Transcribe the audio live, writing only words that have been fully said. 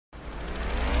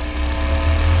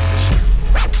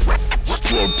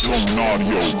Drug Tone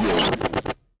Audio.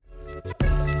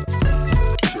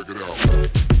 Check it out.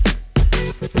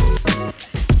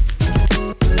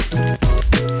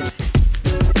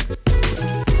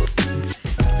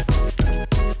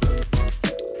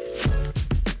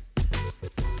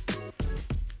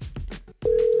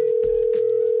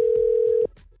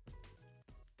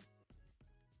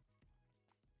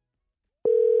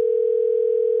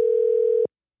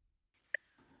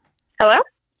 Hello?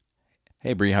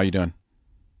 Hey, Bree, how you doing?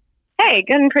 Hey,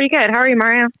 good and pretty good. How are you,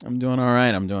 Mario? I'm doing all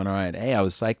right. Hey, I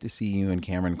was psyched to see you and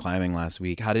Cameron climbing last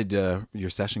week. How did your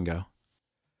session go?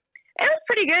 It was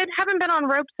pretty good. Haven't been on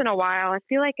ropes in a while. I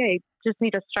feel like I just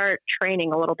need to start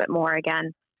training a little bit more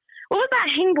again. What was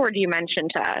that hangboard you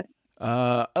mentioned to us?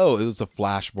 It was the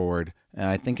flashboard. And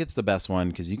I think it's the best one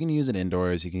because you can use it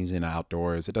indoors, you can use it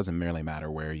outdoors. It doesn't really matter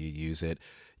where you use it.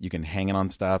 You can hang it on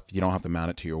stuff. You don't have to mount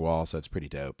it to your wall, so it's pretty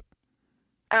dope.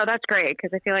 Oh, that's great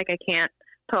because I feel like I can't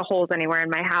put holes anywhere in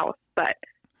my house. But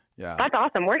yeah, that's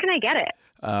awesome. Where can I get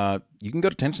it? You can go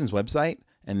to Tension's website,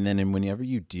 and then whenever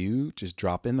you do, just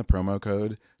drop in the promo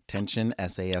code Tension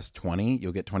SAS20.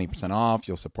 You'll get 20% off.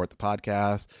 You'll support the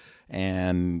podcast,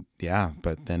 and yeah,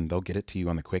 but then they'll get it to you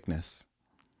on the quickness.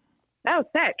 Oh,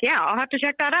 sick. Yeah, I'll have to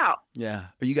check that out. Yeah.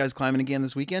 Are you guys climbing again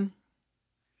this weekend?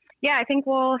 Yeah, I think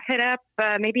we'll hit up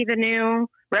maybe the new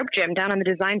rope gym down in the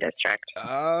Design District.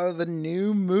 Oh, the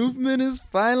new movement is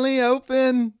finally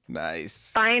open.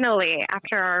 Nice. Finally,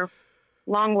 after our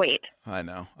long wait. I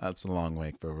know. That's a long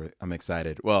wait, but I'm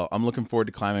excited. Well, I'm looking forward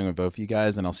to climbing with both of you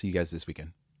guys, and I'll see you guys this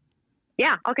weekend.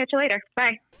 Yeah, I'll catch you later.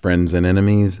 Bye. Friends and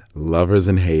enemies, lovers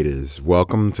and haters,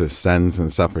 welcome to Sends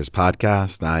and Suffers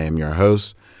podcast. I am your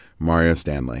host, Mario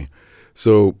Stanley.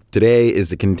 So today is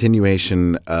the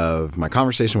continuation of my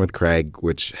conversation with Craig,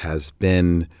 which has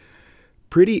been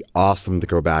pretty awesome to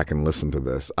go back and listen to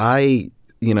this.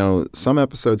 Some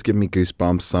episodes give me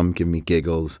goosebumps, some give me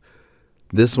giggles.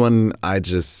 This one, I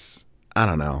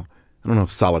don't know. I don't know if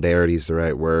solidarity is the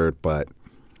right word, but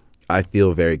I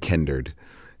feel very kindred.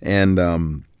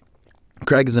 And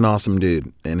Craig is an awesome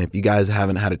dude. And if you guys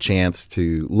haven't had a chance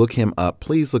to look him up,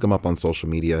 please look him up on social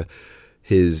media.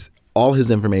 All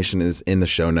his information is in the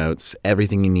show notes.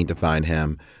 Everything you need to find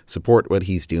him. Support what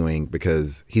he's doing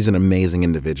because he's an amazing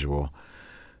individual.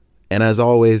 And as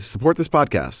always, support this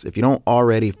podcast. If you don't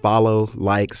already follow,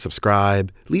 like,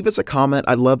 subscribe, leave us a comment.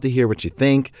 I'd love to hear what you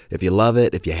think. If you love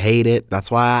it, if you hate it.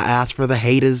 That's why I asked for the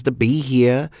haters to be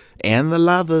here and the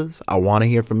lovers. I want to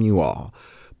hear from you all.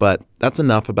 But that's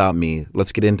enough about me.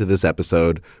 Let's get into this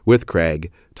episode with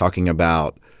Craig talking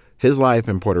about his life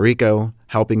in Puerto Rico,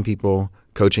 helping people,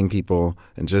 coaching people,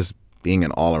 and just being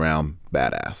an all-around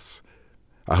badass.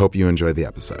 I hope you enjoy the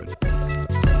episode.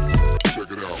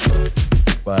 Check it out.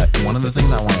 But one of the things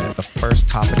the first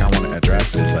topic I want to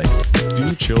address is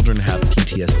do children have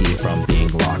PTSD from being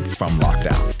locked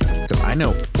out? Because I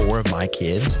know 4 of my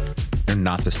kids, they're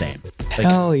not the same.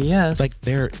 Hell yes.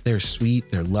 They're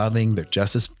sweet, they're loving, they're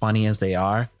just as funny as they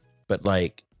are. But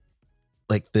like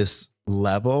this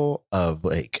level of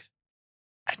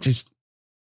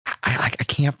I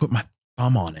can't put my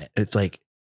thumb on it. It's like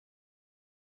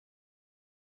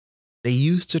they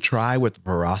used to try with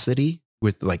ferocity,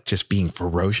 with just being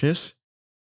ferocious.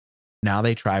 Now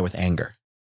they try with anger.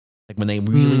 Like when they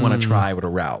really want to try with a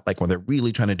route, like when they're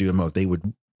really trying to do a mode, they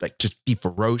would just be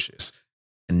ferocious.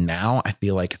 And now I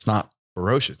feel like it's not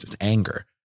ferocious, it's anger.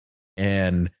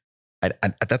 And I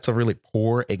that's a really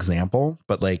poor example,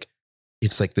 but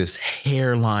it's this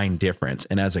hairline difference.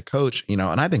 And as a coach, and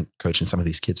I've been coaching some of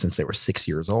these kids since they were 6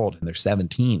 years old and they're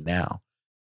 17 now,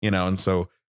 and so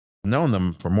known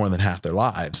them for more than half their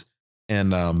lives.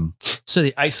 And so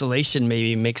the isolation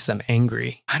maybe makes them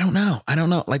angry. I don't know.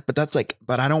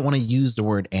 But I don't want to use the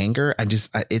word anger. I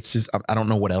don't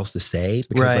know what else to say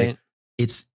because right.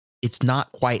 It's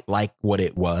not quite like what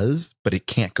it was, but it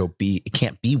can't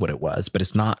be what it was, but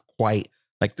it's not quite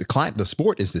like the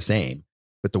sport is the same.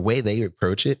 But the way they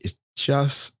approach it is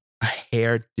just a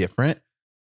hair different.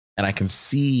 And I can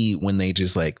see when they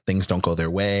just things don't go their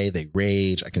way, they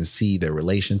rage. I can see their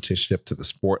relationship to the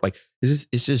sport.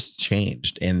 It's just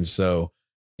changed. And so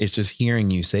it's just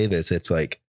hearing you say this, it's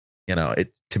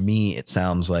to me, it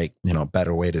sounds like, a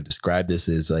better way to describe this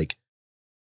is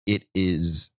it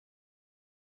is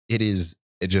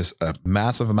just a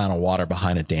massive amount of water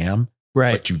behind a dam.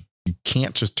 Right. But you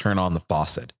can't just turn on the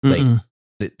faucet. Mm-mm.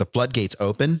 The floodgates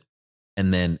open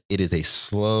and then it is a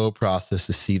slow process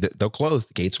to see that they'll close.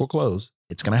 The gates will close.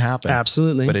 It's going to happen.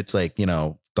 Absolutely. But it's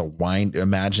the wind.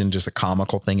 Imagine just a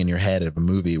comical thing in your head of a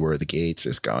movie where the gates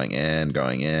is going in,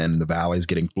 the valley's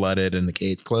getting flooded and the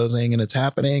gates closing and it's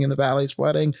happening and the valley's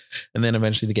flooding. And then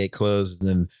eventually the gate closes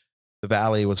and the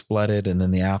valley was flooded and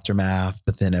then the aftermath,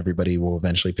 but then everybody will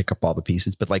eventually pick up all the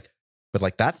pieces. But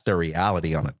that's their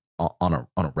reality on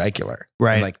a regular.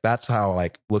 Right. And like, that's how,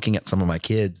 like, looking at some of my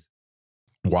kids,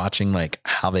 watching like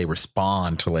how they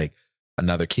respond to like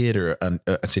another kid or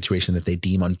a situation that they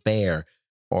deem unfair,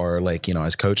 or like, you know,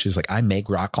 as coaches, like I make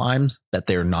rock climbs that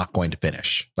they're not going to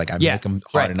finish. Like I make them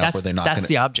hard enough where they're not going to. That's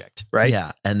the object, right?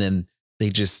 Yeah. And then they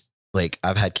just like,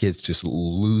 I've had kids just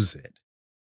lose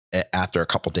it after a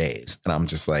couple days. And I'm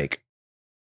just like,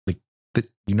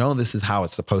 you know, this is how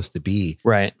it's supposed to be.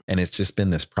 Right. And it's just been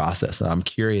this process. And I'm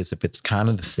curious if it's kind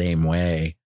of the same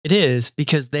way. It is,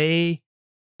 because the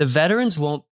veterans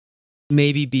won't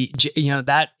maybe be, you know,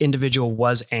 that individual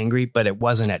was angry, but it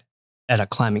wasn't at a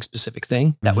climbing specific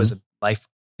thing. That was a life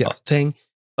thing.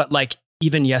 But like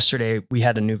even yesterday, we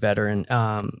had a new veteran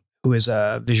who is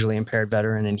a visually impaired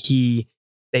veteran, and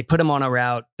they put him on a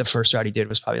route. The first route he did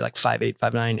was probably like 5'8",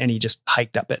 5'9", and he just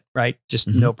hiked up it, right? Just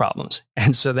no problems.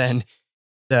 And so then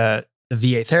the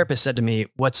VA therapist said to me,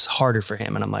 what's harder for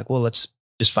him? And I'm like, well, let's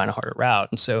just find a harder route.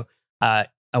 And so I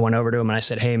went over to him and I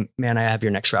said, hey, man, I have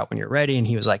your next route when you're ready. And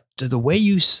he was like, the way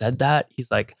you said that,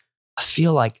 he's like, I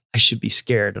feel like I should be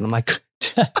scared. And I'm like,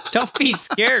 don't be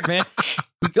scared, man.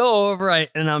 We go over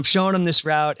and I'm showing him this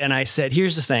route. And I said,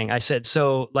 here's the thing. I said,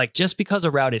 so like, just because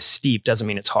a route is steep doesn't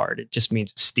mean it's hard. It just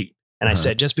means it's steep. And I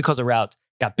said, just because a route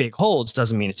got big holds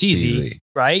doesn't mean it's easy.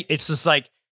 Right? It's just like,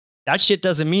 that shit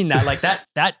doesn't mean that. Like that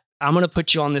I'm going to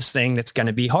put you on this thing that's going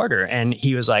to be harder. And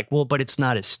he was like, well, but it's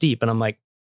not as steep. And I'm like,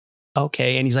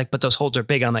 okay. And he's like, but those holds are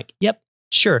big. I'm like, yep,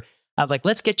 sure. I'm like,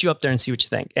 let's get you up there and see what you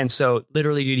think. And so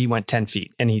literally, dude, he went 10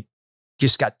 feet and he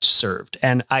just got served.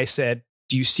 And I said,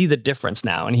 do you see the difference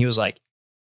now? And he was like,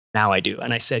 now I do.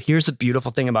 And I said, here's the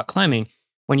beautiful thing about climbing.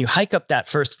 When you hike up that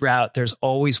first route, there's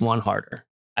always one harder.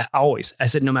 I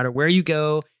said, no matter where you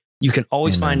go, you can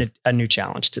always find a new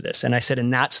challenge to this. And I said,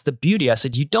 and that's the beauty. I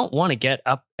said, you don't want to get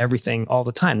up everything all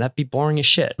the time. That'd be boring as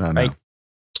shit, right?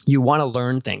 You want to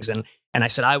learn things. And I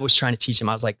said, I was trying to teach him.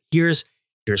 I was like, here's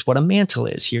what a mantle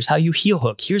is. Here's how you heel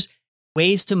hook. Here's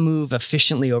ways to move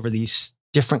efficiently over these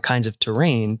different kinds of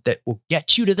terrain that will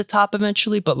get you to the top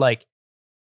eventually. But like,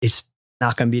 it's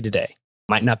not going to be today.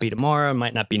 Might not be tomorrow.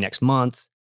 Might not be next month.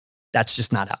 That's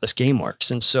just not how this game works.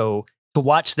 And so to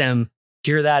watch them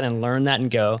hear that and learn that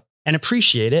and go and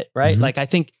appreciate it, right? Like I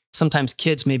think sometimes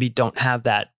kids maybe don't have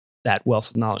that wealth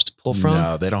of knowledge to pull from.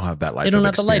 No, they don't have that life. They don't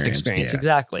have the life experience.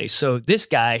 Exactly. So this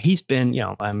guy, he's been, you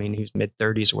know, I mean, he's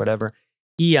mid-30s or whatever.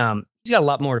 He's got a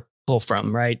lot more to pull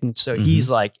from, right? And so he's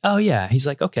like, oh yeah. He's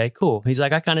like, okay, cool. He's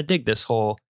like, I kind of dig this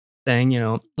whole thing, you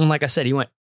know. And like I said, he went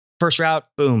first route,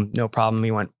 boom, no problem.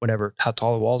 He went whatever, how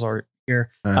tall the walls are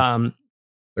here.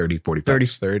 30, 45,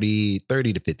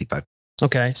 30 to 55.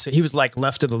 Okay. So he was like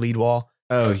left of the lead wall.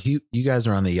 Oh, you guys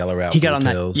are on the yellow route. He got on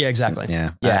that. Yeah, exactly.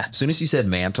 Yeah. As soon as you said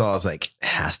mantle, I was like, it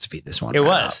has to be this one. It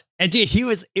was. And dude,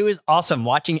 it was awesome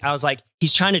watching. I was like,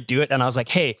 he's trying to do it. And I was like,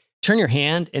 hey, turn your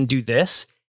hand and do this.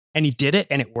 And he did it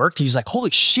and it worked. He was like,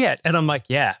 holy shit. And I'm like,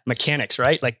 yeah, mechanics,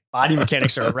 right? Like body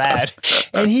mechanics are rad.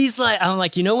 And he's like, I'm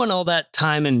like, you know, when all that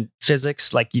time in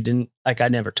physics, like you didn't, like I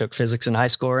never took physics in high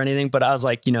school or anything, but I was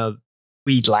like, you know,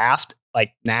 we laughed,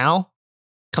 like now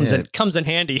comes in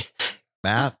handy.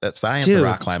 Math, that science and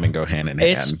rock climbing go hand in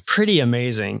hand. It's pretty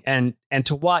amazing. And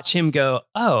to watch him go,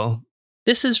 oh,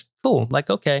 this is cool. Like,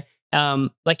 okay.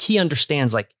 Like he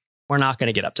understands, like, we're not going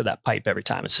to get up to that pipe every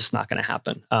time. It's just not going to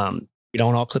happen. We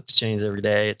don't all clip the chains every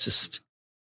day. It's just,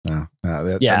 I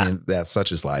mean, that's such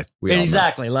his life.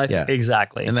 Exactly.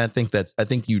 Exactly. And I think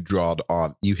you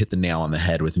hit the nail on the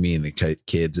head with me and the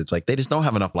kids. It's like, they just don't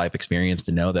have enough life experience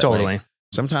to know that like,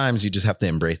 sometimes you just have to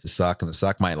embrace the suck, and the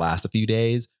suck might last a few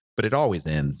days, but it always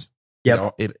ends.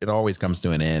 Yep. It always comes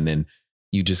to an end, and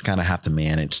you just kind of have to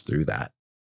manage through that.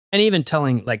 And even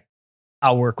telling, like,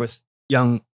 I'll work with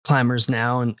young climbers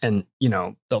now and, you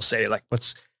know, they'll say like,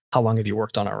 how long have you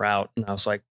worked on a route? And I was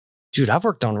like, dude, I've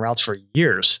worked on routes for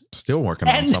years. Still working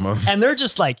on some of them. And they're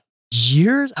just like,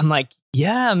 years? I'm like,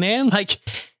 yeah, man. Like,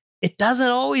 it doesn't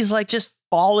always like just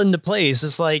fall into place.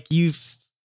 It's like, you've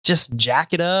just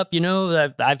jack it up, you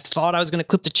know. I've thought I was going to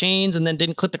clip the chains and then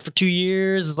didn't clip it for 2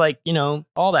 years. It's like, you know,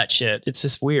 all that shit. It's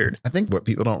just weird. I think what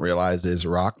people don't realize is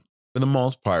for the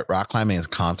most part, rock climbing is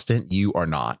constant. You are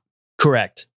not.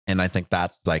 Correct. And I think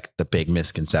that's like the big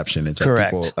misconception. It's like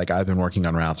correct. People, like I've been working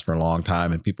on routes for a long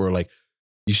time, and people are like,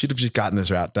 you should have just gotten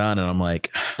this route done. And I'm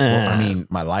like, well, I mean,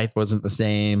 my life wasn't the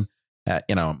same.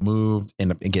 You know, moved,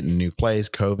 ended up getting a new place,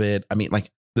 COVID. I mean,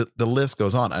 like the list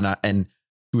goes on. And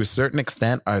to a certain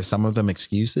extent, are some of them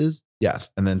excuses? Yes.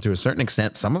 And then to a certain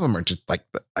extent, some of them are just like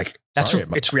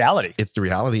it's reality. It's the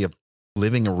reality of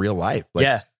living a real life.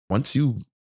 Like, once you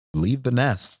leave the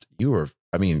nest,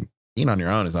 being on your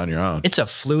own is on your own. It's a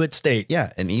fluid state.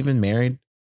 Yeah. And even married,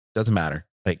 doesn't matter.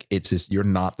 Like, it's just, you're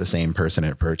not the same person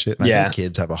at Perch It. And I think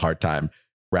kids have a hard time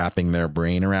wrapping their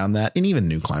brain around that. And even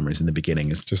new climbers in the beginning,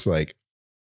 it's just like,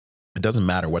 it doesn't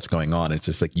matter what's going on. It's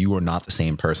just like, you are not the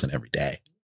same person every day.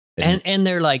 And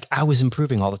they're like, I was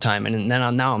improving all the time. And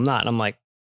then now I'm not. I'm like,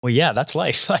 well, yeah, that's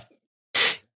life. Like,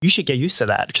 you should get used to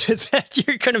that because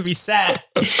you're going to be sad.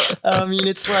 I mean,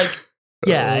 it's like,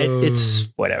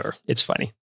 it's whatever. It's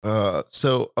funny.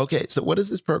 So what is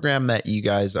this program that you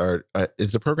guys are,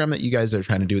 is the program that you guys are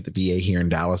trying to do at the VA here in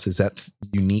Dallas? Is that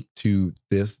unique to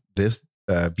this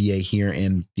VA here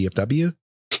in DFW?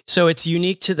 So it's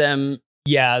unique to them.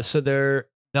 Yeah. So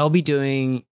they'll be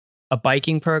doing a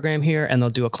biking program here and they'll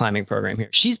do a climbing program here.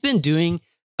 She's been doing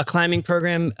a climbing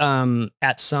program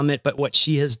at Summit, but what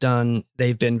she has done,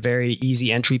 they've been very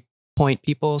easy entry point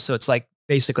people. So it's like,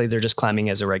 basically they're just climbing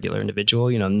as a regular individual,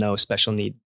 no special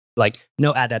need, like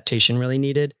no adaptation really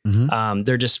needed. Mm-hmm.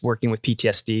 They're just working with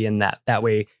PTSD, and that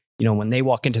way, when they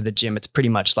walk into the gym, it's pretty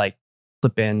much like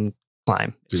flip in,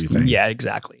 climb. Yeah,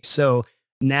 exactly. So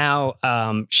now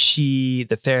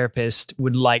the therapist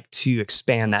would like to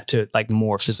expand that to like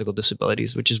more physical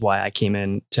disabilities, which is why I came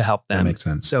in to help them. That makes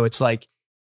sense. So it's like,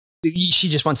 she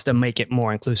just wants to make it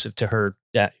more inclusive to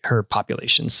her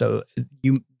population. So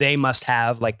they must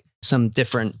have like some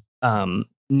different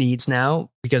needs now,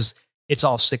 because it's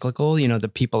all cyclical.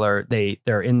 The people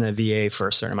they're in the VA for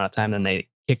a certain amount of time, then they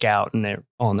kick out and they're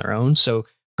on their own. So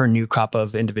her new crop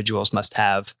of individuals must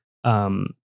have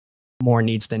more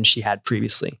needs than she had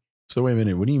previously. So wait a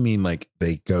minute, what do you mean? Like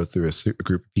they go through a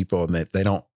group of people and they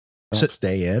don't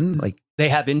stay in? Like they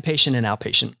have inpatient and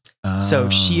outpatient. So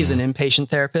she is an inpatient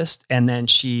therapist, and then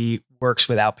she works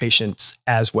with outpatients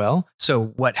as well. So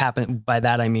what happened by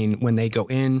that, I mean, when they go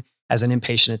in as an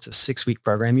inpatient, it's a 6-week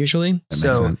program usually.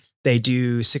 So they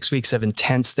do 6 weeks of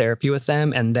intense therapy with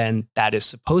them. And then that is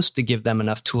supposed to give them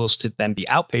enough tools to then be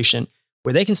outpatient,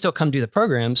 where they can still come do the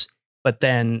programs, but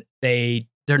then they're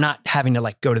not having to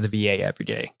like go to the VA every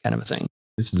day kind of a thing.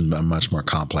 This is a much more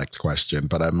complex question,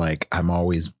 but I don't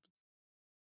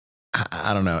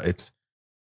know. It's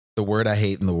the word I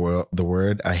hate in the world. The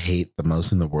word I hate the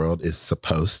most in the world is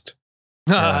supposed.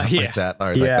 Like that,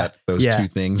 or like that, those two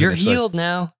things. You're healed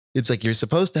now. It's like, you're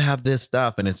supposed to have this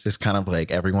stuff. And it's just kind of like,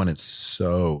 everyone is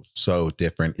so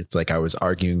different. It's like, I was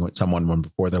arguing with someone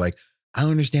before. They're like, I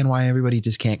don't understand why everybody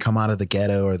just can't come out of the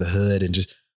ghetto or the hood and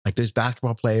just like, there's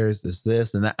basketball players,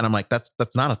 this and that. And I'm like, that's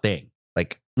not a thing.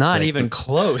 Like, not even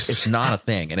close. It's not a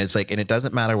thing. And it's like, and it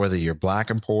doesn't matter whether you're black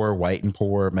and poor, white and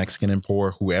poor, Mexican and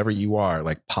poor, whoever you are.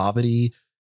 Like, poverty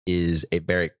is a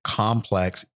very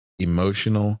complex,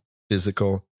 emotional,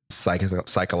 physical,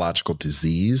 psychological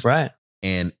disease. Right.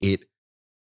 And it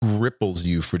cripples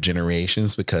you for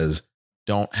generations because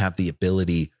you don't have the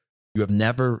ability. You've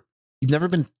never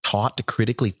been taught to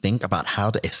critically think about how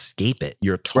to escape it.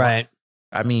 You're taught. Right.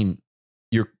 I mean,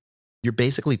 you're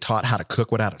basically taught how to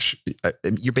cook without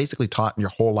you're basically taught in your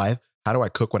whole life, how do I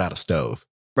cook without a stove?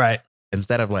 Right.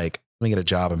 Instead of like, let me get a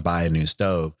job and buy a new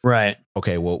stove. Right.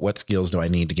 Okay. Well, what skills do I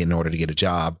need to get in order to get a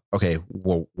job? Okay.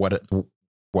 Well, what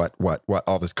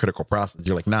all this critical process?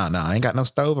 You're like, nah, I ain't got no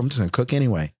stove. I'm just gonna cook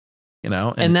anyway,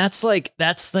 And that's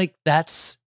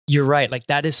you're right. Like,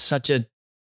 that is such a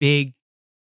big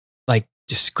like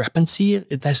discrepancy.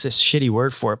 That's a shitty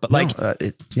word for it, but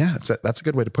that's a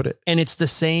good way to put it. And it's the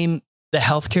same. The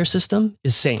healthcare system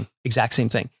is exact same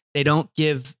thing. They don't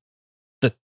give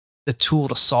the tool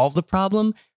to solve the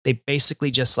problem. They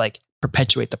basically just like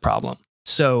perpetuate the problem.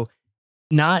 So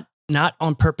not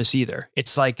on purpose either.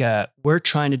 It's like we're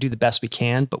trying to do the best we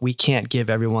can, but we can't give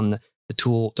everyone the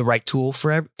right tool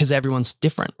because everyone's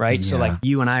different, right? Yeah. So like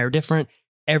you and I are different.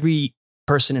 Every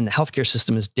person in the healthcare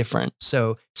system is different.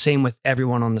 So same with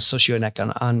everyone on the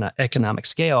socioeconomic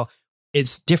scale,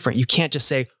 it's different. You can't just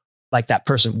say like that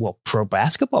person, well, pro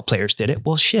basketball players did it.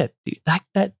 Well, shit, dude,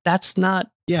 that's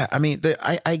not. Yeah. I mean,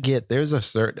 I get, there's a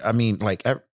certain, I mean, like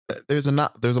there's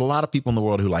a lot of people in the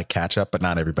world who like catch up, but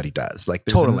not everybody does. Like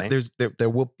there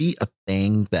will be a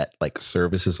thing that like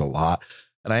services a lot.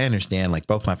 And I understand, like,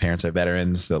 both my parents are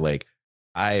veterans. So like,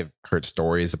 I've heard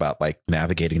stories about like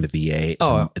navigating the VA.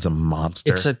 It's a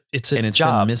monster. It's a and it's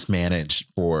job. been mismanaged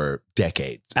for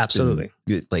decades. Absolutely.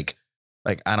 Like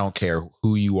I don't care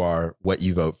who you are, what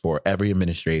you vote for. Every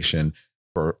administration,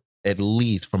 for at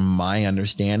least from my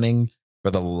understanding,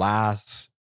 for the last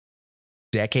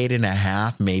decade and a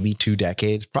half, maybe 2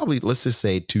 decades, probably let's just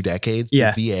say 2 decades.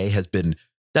 Yeah. The VA has been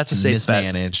that's a safe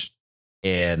mismanaged. Bet.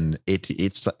 And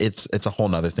it's a whole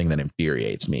nother thing that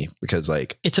infuriates me because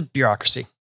like it's a bureaucracy,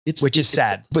 which is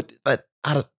sad. But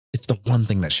it's the one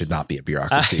thing that should not be a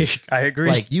bureaucracy. I agree.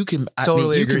 Like you can,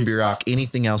 Totally you agree. can bureaucracy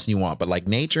anything else you want, but like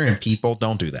nature and people,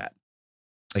 don't do that.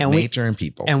 Like And nature and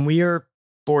people. And we are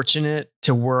fortunate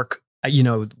to work,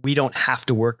 we don't have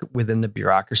to work within the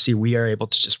bureaucracy. We are able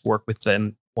to just work with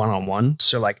them one-on-one.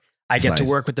 So like I get to Nice.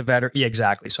 work with the veteran. Yeah,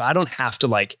 exactly. So I don't have to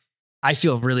like, I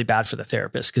feel really bad for the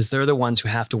therapists because they're the ones who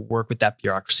have to work with that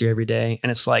bureaucracy every day. And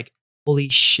it's like, holy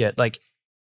shit. Like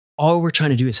all we're trying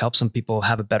to do is help some people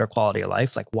have a better quality of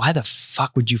life. Like, why the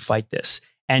fuck would you fight this?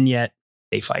 And yet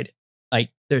they fight it. Like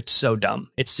they're so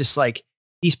dumb. It's just like,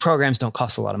 these programs don't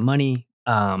cost a lot of money.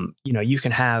 You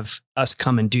can have us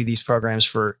come and do these programs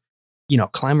for,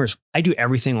 climbers. I do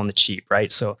everything on the cheap,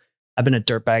 right? So I've been a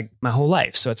dirtbag my whole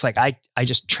life. So it's like, I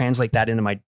just translate that into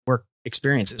my work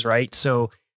experiences, right? So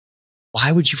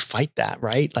why would you fight that,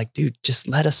 right? Like, dude, just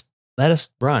let us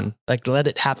run. Like, let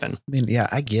it happen. I mean, yeah,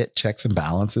 I get checks and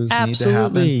balances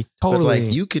Absolutely. need to happen. Totally. But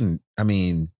like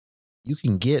you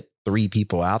can get 3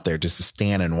 people out there just to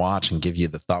stand and watch and give you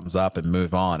the thumbs up and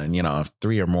move on. And, if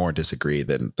 3 or more disagree,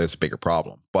 then there's a bigger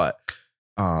problem. But,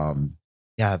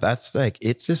 yeah, that's like,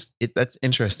 that's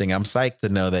interesting. I'm psyched to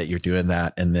know that you're doing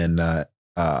that. And then,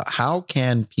 how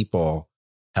can people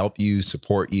help you,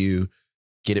 support you,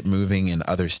 get it moving in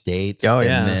other states? Oh,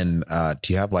 yeah. And then,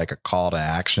 do you have like a call to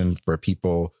action for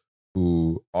people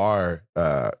who are,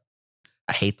 I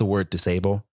hate the word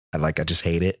disabled. I just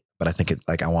hate it, but I think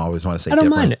I always want to say I don't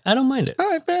different. mind it. I don't mind it. All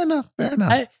right, fair enough.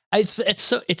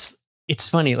 It's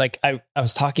funny. Like I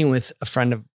was talking with a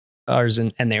friend of ours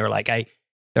and they were like,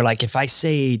 they're like, if I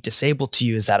say disabled to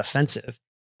you, is that offensive?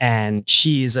 And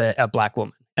she is a black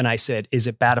woman. And I said, is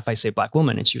it bad if I say black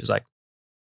woman? And she was like,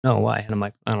 no, why? And I'm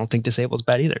like, I don't think disabled is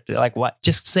bad either. They're like, what?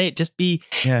 Just say it. Just be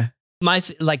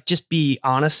just be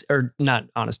honest or not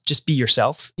honest. Just be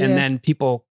yourself. Yeah. And then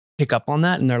people pick up on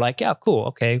that and they're like, yeah, cool.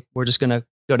 Okay. We're just going to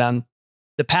go down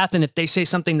the path. And if they say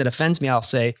something that offends me, I'll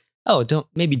say, oh, don't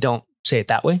say it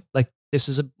that way. Like this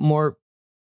is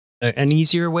an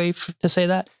easier way to say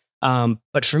that.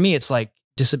 But for me, it's like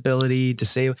disability,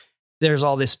 disabled. There's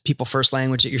all this people first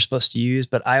language that you're supposed to use,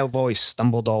 but I've always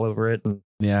stumbled all over it. And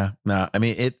Yeah, no, I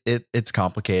mean, it's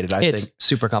complicated. it's think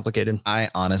super complicated. I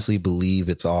honestly believe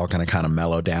it's all going to kind of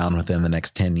mellow down within the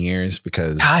next 10 years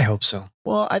because, I hope so.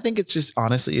 well, I think it's just,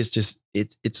 honestly,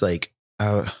 it's like,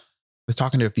 I was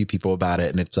talking to a few people about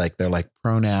it and it's like, they're like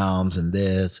pronouns and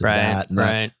this and that. And that.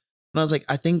 Right. And I was like,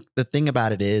 I think the thing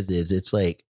about it is it's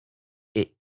like,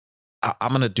 I'm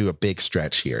going to do a big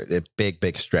stretch here, a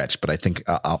big stretch, but I think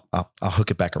I'll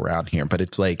hook it back around here. But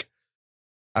it's like,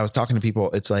 I was talking to people.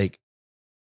 It's like,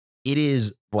 it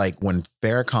is like when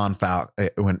Farrakhan I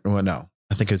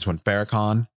think it's when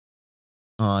Farrakhan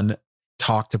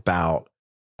talked about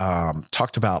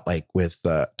like with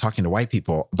talking to white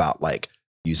people about like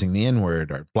using the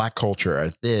N-word or black culture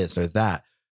or this or that.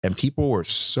 And people were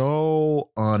so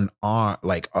unarmed,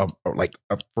 like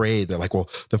afraid. They're like, well,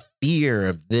 the fear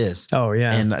of this. Oh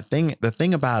yeah. And the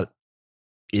thing about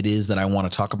it is that I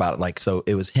want to talk about it. Like, so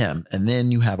it was him. And then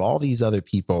you have all these other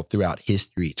people throughout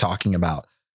history talking about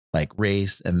like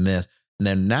race and this. And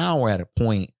then now we're at a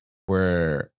point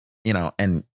where,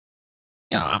 I'm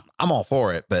all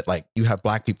for it, but like you have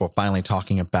black people finally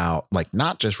talking about like,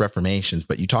 not just reformations,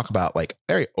 but you talk about like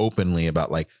very openly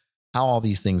about like, how all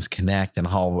these things connect and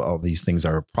how all these things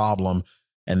are a problem.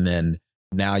 And then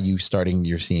now you're seeing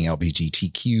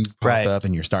LGBTQ pop up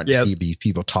and you're starting to see these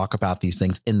people talk about these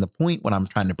things. And the point what I'm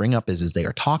trying to bring up is they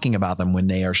are talking about them when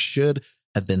they should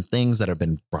have been things that have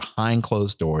been behind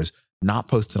closed doors, not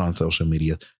posted on social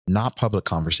media, not public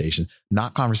conversations,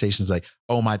 not conversations like,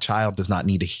 oh, my child does not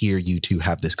need to hear you two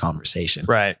have this conversation.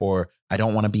 Right. Or I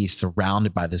don't want to be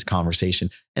surrounded by this conversation.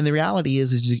 And the reality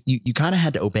is you kind of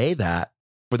had to obey that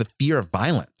for the fear of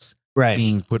violence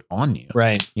being put on you.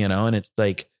 Right. And it's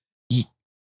like,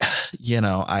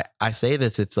 I say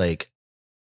this, it's like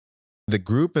the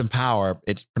group in power,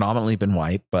 it's predominantly been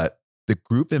white, but the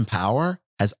group in power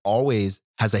has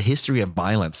a history of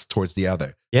violence towards the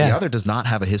other. Yeah. The other does not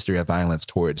have a history of violence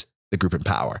towards the group in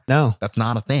power. No. That's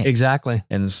not a thing. Exactly.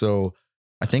 And so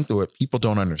I think that what people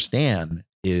don't understand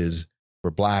is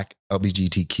for Black,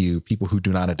 LGBTQ, people who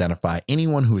do not identify,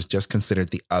 anyone who is just considered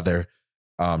the other,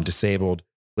 disabled,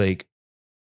 like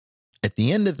at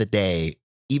the end of the day,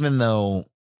 even though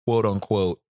quote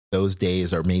unquote, those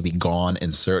days are maybe gone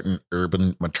in certain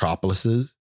urban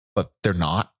metropolises, but they're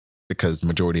not because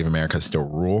majority of America is still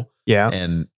rural. Yeah.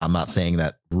 And I'm not saying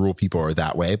that rural people are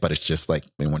that way, but it's just like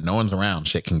when no one's around,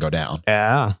 shit can go down.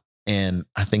 Yeah. And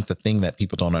I think the thing that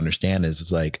people don't understand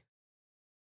is like,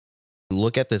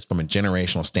 look at this from a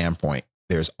generational standpoint.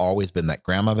 there's always been that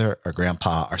grandmother or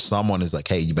grandpa or someone is like,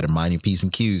 hey, you better mind your P's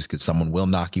and Q's because someone will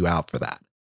knock you out for that.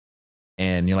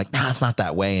 And you're like, nah, it's not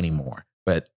that way anymore.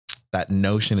 But that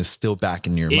notion is still back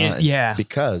in your mind. Yeah.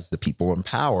 Because the people in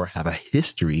power have a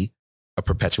history of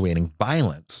perpetuating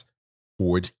violence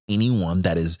towards anyone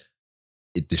that is,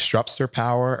 it disrupts their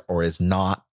power or is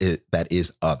not, that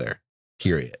is other,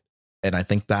 period. And I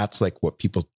think that's like what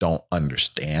people don't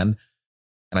understand.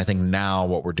 And I think now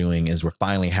what we're doing is we're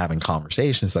finally having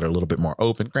conversations that are a little bit more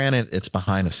open. Granted, it's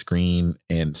behind a screen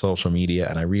and social media.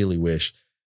 And I really wish,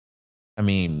 I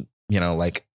mean, you know,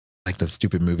 like the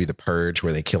stupid movie, The Purge,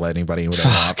 where they kill anybody who they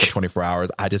want for 24 hours.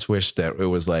 I just wish that it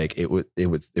was like, it was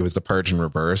The Purge in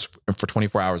reverse. And for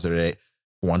 24 hours a day,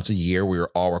 once a year, we were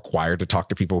all required to talk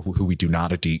to people who we do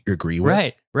not agree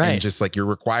with. Right. And just like, you're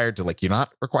required to like, you're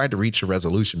not required to reach a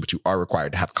resolution, but you are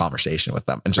required to have a conversation with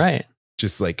them. And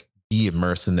just like be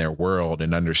immersed in their world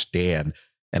and understand.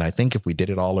 And I think if we did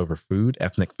it all over food,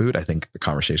 ethnic food, I think the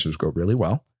conversations would go really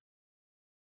well.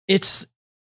 It's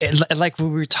like what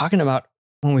we were talking about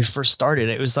when we first started.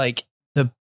 It was like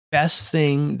the best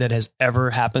thing that has ever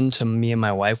happened to me and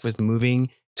my wife was moving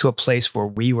to a place where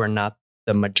we were not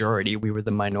the majority. We were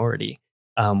the minority.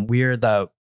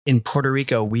 In Puerto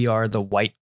Rico, we are the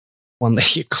white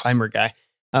one-legged climber guy.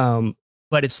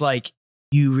 But it's like,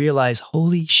 you realize,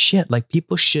 holy shit, like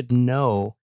people should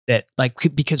know that, like,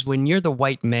 because when you're the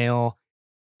white male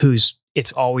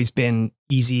it's always been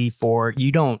easy for,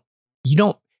 you don't,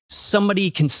 somebody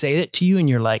can say it to you and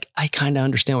you're like, I kind of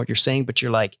understand what you're saying, but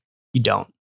you're like, you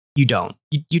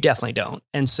definitely don't.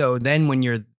 And so then when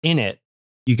you're in it,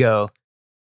 you go,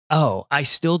 oh, I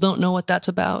still don't know what that's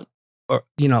about, or,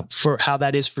 you know, for how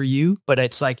that is for you. But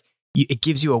it's like, it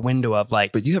gives you a window of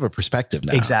like, but you have a perspective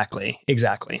now. Exactly.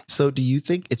 So do you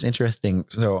think it's interesting?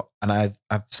 So, and I've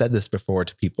said this before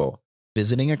to people,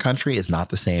 visiting a country is not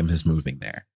the same as moving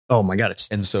there. Oh my God. It's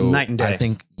night and day. I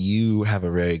think you have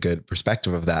a very good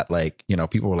perspective of that. Like, you know,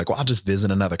 people were like, well, I'll just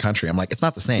visit another country. I'm like, it's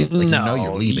not the same. Like, you know,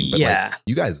 you're leaving, but like,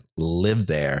 you guys live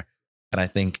there. And I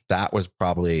think that was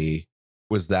probably,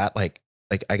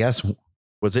 I guess,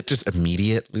 was it just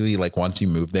immediately like once you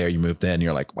moved there, and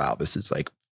you're like, wow, this is like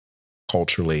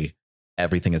culturally,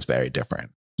 everything is very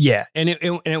different. Yeah. And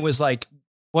it was like,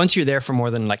 once you're there for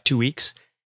more than like 2 weeks,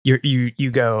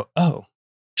 you go, oh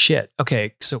shit.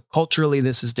 Okay. So culturally,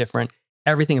 this is different.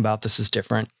 Everything about this is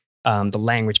different. The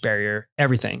language barrier,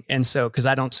 everything. And so, cause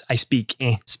I speak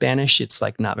Spanish. It's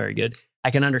like not very good.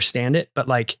 I can understand it, but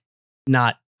like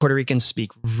not Puerto Ricans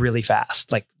speak really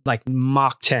fast, like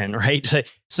Mach 10, right?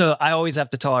 So I always have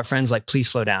to tell our friends, like, please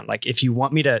slow down. Like, if you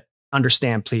want me to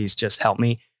understand, please just help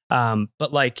me.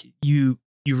 But like you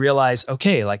realize,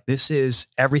 okay, like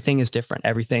everything is different.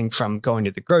 Everything from going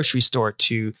to the grocery store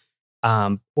to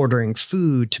ordering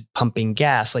food to pumping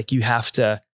gas. Like you have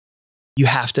to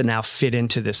now fit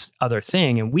into this other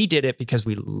thing. And we did it because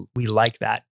we like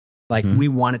that. Like we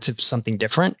wanted to something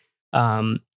different.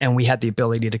 And we had the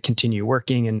ability to continue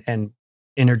working and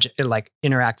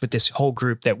interact with this whole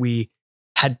group that we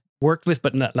had worked with,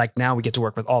 but not, like now we get to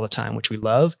work with all the time, which we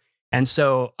love. And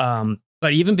so,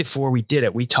 but even before we did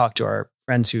it, we talked to our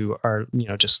friends who are, you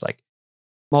know, just like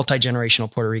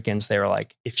multi-generational Puerto Ricans. They were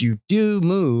like, if you do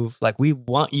move, like we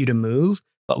want you to move,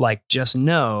 but like, just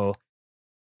know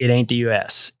it ain't the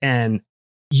US. And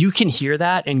you can hear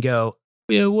that and go,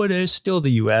 yeah, what is still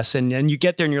the US? And then you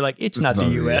get there and you're like, it's not the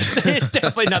US. It's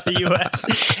definitely not the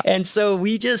US. And so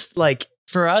we just like,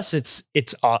 for us,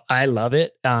 I love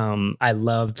it. I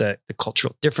love the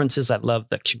cultural differences. I love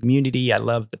the community. I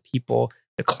love the people.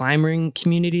 The climbing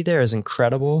community there is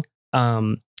incredible.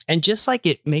 And just like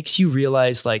it makes you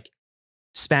realize like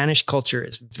Spanish culture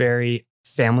is very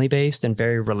family based and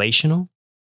very relational.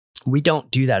 We don't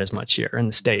do that as much here in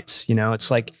the States. You know, it's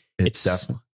like,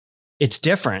 it's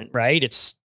different, right?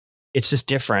 It's just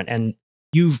different. And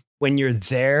when you're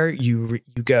there, you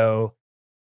go,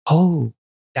 oh,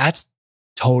 that's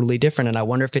totally different. And I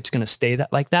wonder if it's going to stay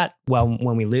like that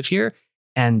when we live here.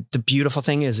 And the beautiful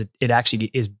thing is it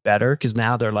actually is better because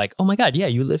now they're like, oh my God, yeah,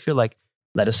 you live here. Like,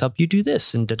 let us help you do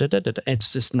this. And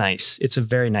it's just nice. It's a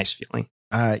very nice feeling.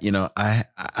 You know, I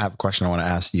have a question I want to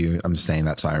ask you. I'm saying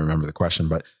that so I remember the question,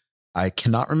 but I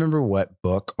cannot remember what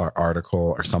book or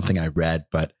article or something I read,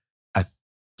 but I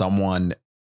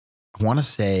want to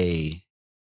say,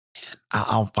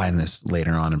 I'll find this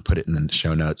later on and put it in the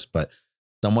show notes, but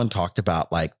someone talked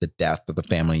about like the death of the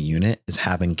family unit is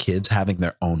having kids having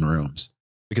their own rooms,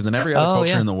 because in every other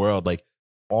culture in the world, like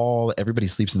everybody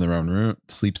sleeps in their own room,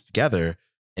 sleeps together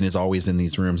and is always in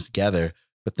these rooms together.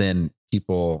 But then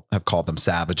people have called them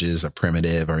savages or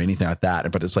primitive or anything like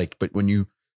that. But it's like,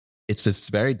 it's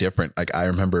very different. Like I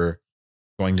remember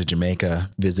going to Jamaica,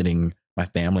 visiting my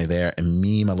family there, and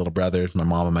me, my little brothers, my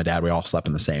mom and my dad, we all slept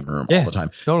in the same room all the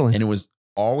time. Totally. And it was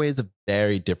always a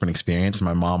very different experience.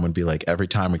 My mom would be like, every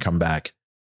time we come back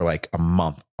for like a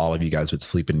month, all of you guys would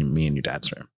sleep in me and your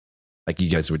dad's room. Like you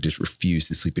guys would just refuse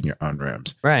to sleep in your own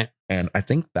rooms. Right. And I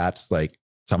think that's like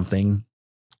something,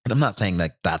 and I'm not saying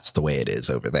like that's the way it is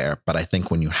over there, but I think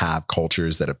when you have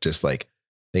cultures that have just like,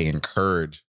 they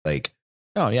encourage like,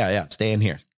 oh yeah, stay in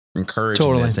here,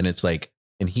 encouraging this. And it's like,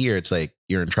 and here it's like,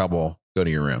 you're in trouble, go to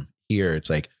your room. Here it's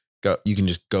like, go, you can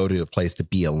just go to a place to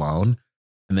be alone.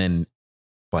 And then,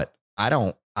 but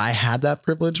I had that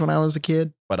privilege when I was a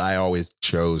kid, but I always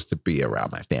chose to be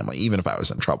around my family, even if I was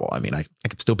in trouble. I mean, I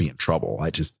could still be in trouble. I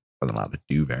just wasn't allowed to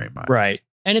do very much. Right.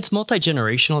 And it's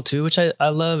multi-generational too, which I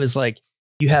love, is like,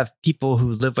 you have people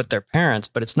who live with their parents,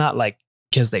 but it's not like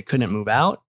because they couldn't move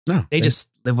out. No, they just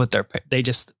live with the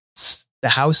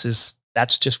house is,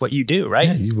 that's just what you do. Right.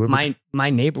 Yeah, my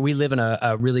neighbor, we live in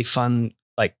a really fun,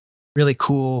 like really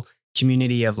cool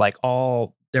community of like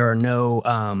there are no,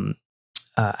 I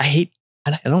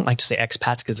don't like to say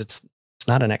expats because it's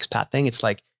not an expat thing. It's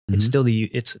like, it's still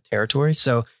it's a territory.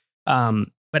 So,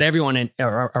 but everyone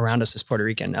around us is Puerto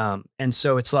Rican. And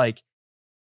so it's like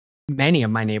many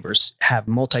of my neighbors have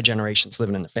multi-generations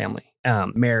living in the family,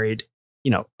 married,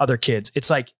 other kids. It's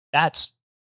like, that's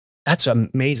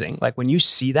amazing. Like when you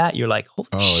see that, you're like,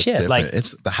 holy shit. Like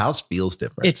the house feels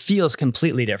different. It feels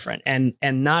completely different. And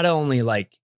not only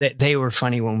like they were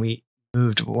funny when we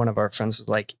moved, one of our friends was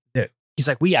like, he's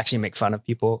like, we actually make fun of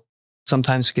people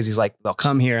sometimes because he's like, they'll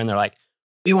come here and they're like,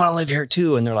 we want to live here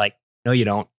too. And they're like, no, you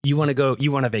don't. You want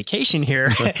a vacation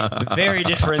here. Very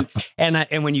different.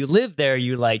 And when you live there,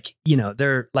 you like,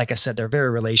 they're, like I said, they're very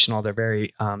relational. They're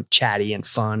very chatty and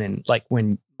fun. And like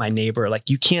when my neighbor, like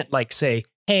you can't like say,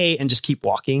 hey, and just keep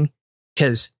walking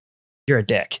because you're a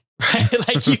dick, right?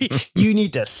 Like you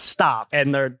need to stop.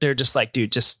 And they're just like,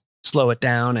 dude, just slow it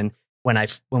down. And when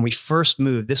we first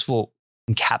moved, this will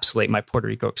encapsulate my Puerto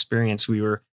Rico experience.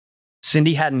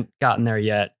 Cindy hadn't gotten there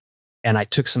yet. And I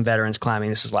took some veterans climbing.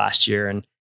 This is last year. And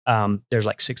there's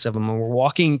like 6 of them. And we're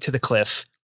walking to the cliff.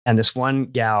 And this one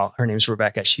gal, her name's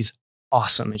Rebecca. She's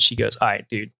awesome. And she goes, all right,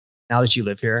 dude, now that you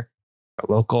live here,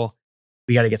 a local,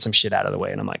 we got to get some shit out of the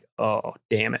way. And I'm like, oh,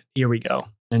 damn it. Here we go.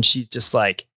 And she's just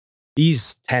like,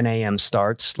 these 10 a.m.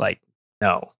 starts, like,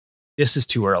 no, this is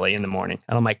too early in the morning.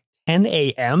 And I'm like, 10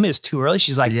 a.m. is too early.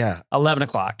 She's like, 11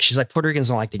 o'clock. She's like, Puerto Ricans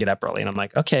don't like to get up early. And I'm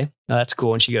like, okay, that's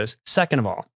cool. And she goes, second of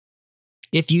all,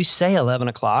 if you say 11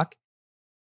 o'clock,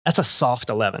 that's a soft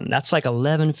 11. That's like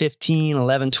 11:15,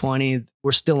 11:20.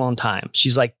 We're still on time.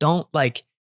 She's like, don't like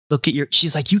look at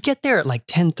she's like, you get there at like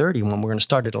 10:30 when we're going to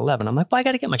start at 11. I'm like, well, I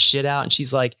got to get my shit out. And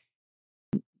she's like,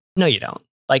 no, you don't.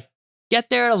 Like, get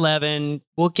there at 11.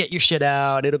 We'll get your shit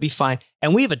out. It'll be fine.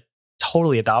 And we've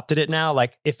totally adopted it now.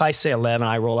 Like if I say 11,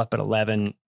 I roll up at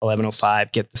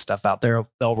 11:05, get the stuff out there.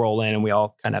 They'll roll in and we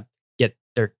all kind of get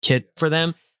their kit for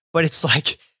them. But it's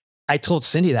like, I told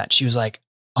Cindy that. She was like,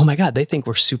 oh my God, they think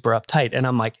we're super uptight. And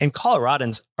I'm like, and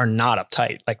Coloradans are not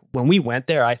uptight. Like when we went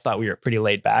there, I thought we were pretty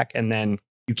laid back. And then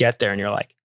you get there and you're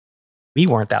like, we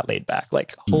weren't that laid back.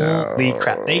 Like, holy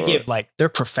crap. They give like, they're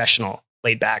professional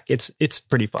laid back. It's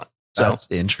pretty fun. So that's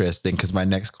interesting. Cause my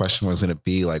next question was going to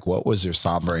be like, what was your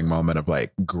sombering moment of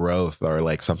like growth or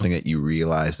like something that you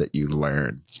realized that you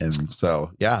learned? And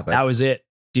so, yeah, that was it,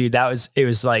 dude. It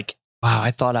was like, wow,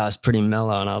 I thought I was pretty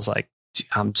mellow. And I was like,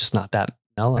 I'm just not that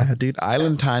mellow. Yeah, dude,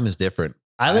 island time is different.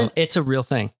 It's a real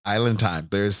thing. Island time.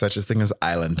 There's such a thing as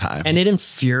island time. And it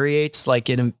infuriates. Like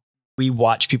we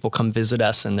watch people come visit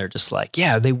us and they're just like,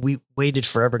 yeah, we waited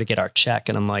forever to get our check.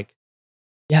 And I'm like,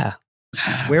 yeah,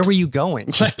 where were you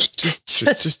going? Like,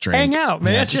 just drink. Hang out,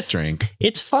 man. Yeah, just drink.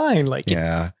 It's fine. Like,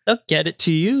 they'll get it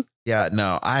to you. Yeah,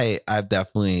 no, I've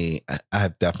definitely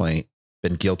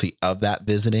been guilty of that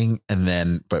visiting. And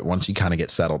then, but once you kind of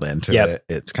get settled into it,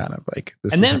 it's kind of like,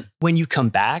 when you come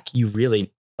back, you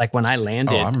really, like when I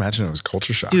landed. Oh, I imagine it was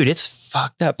culture shock. Dude, it's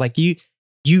fucked up. Like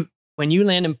when you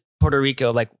land in Puerto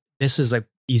Rico, like this is like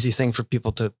easy thing for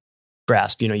people to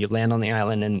grasp. You land on the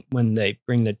island and when they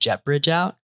bring the jet bridge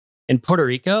out in Puerto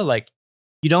Rico, like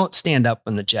you don't stand up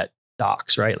when the jet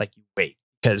docks, right? Like you wait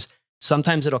because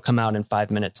sometimes it'll come out in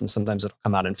 5 minutes and sometimes it'll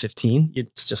come out in 15.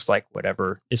 It's just like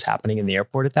whatever is happening in the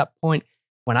airport at that point.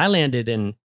 When I landed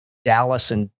in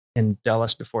Dallas and in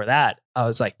Dulles before that, I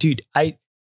was like, dude,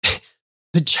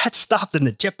 the jet stopped and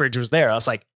the jet bridge was there. I was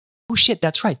like, oh shit,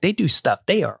 that's right. They do stuff.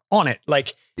 They are on it.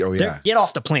 Like, oh yeah, get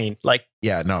off the plane. Like,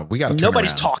 yeah, no, we got to.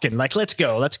 Nobody's talking. Like, let's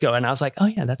go. And I was like, oh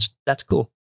yeah, that's cool.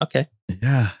 Okay.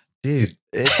 Yeah, dude,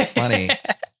 it's funny.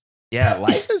 Yeah,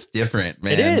 life is different,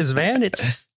 man. It is, man.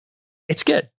 It's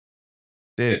good.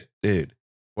 Dude.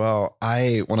 Well,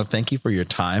 I want to thank you for your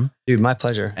time. Dude, my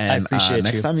pleasure. And I appreciate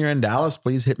next you. time you're in Dallas,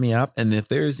 please hit me up. And if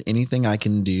there's anything I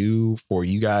can do for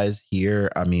you guys here,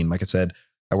 I mean, like I said,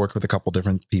 I work with a couple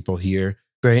different people here.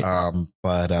 Great. Yeah,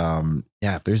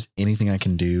 if there's anything I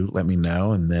can do, let me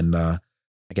know. And then I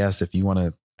guess if you want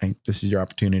to, this is your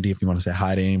opportunity. If you want to say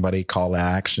hi to anybody, call to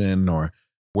action, or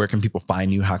where can people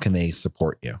find you? How can they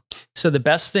support you? So the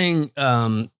best thing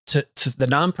to the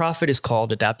nonprofit is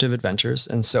called Adaptive Adventures.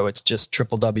 And so it's just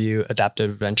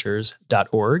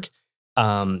www.adaptiveadventures.org.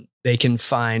 They can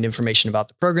find information about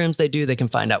the programs they do. They can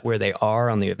find out where they are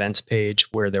on the events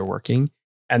page, where they're working.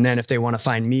 And then if they want to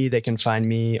find me, they can find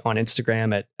me on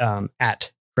Instagram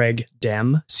at Craig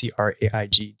Dem,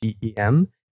 CraigDem.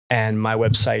 And my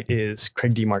website is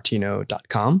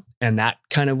craigdmartino.com. And that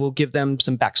kind of will give them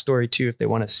some backstory too, if they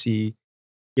want to see,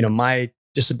 my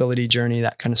disability journey,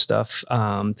 that kind of stuff,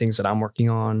 things that I'm working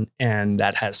on. And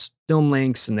that has film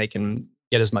links, and they can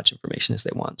get as much information as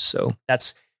they want. So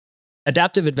that's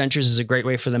Adaptive Adventures is a great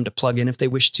way for them to plug in if they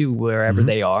wish to, wherever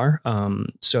they are.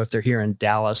 So if they're here in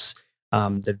Dallas,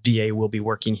 the VA will be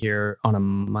working here on a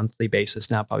monthly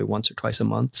basis now, probably once or twice a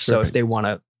month. So Perfect. if they want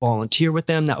to volunteer with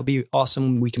them, that would be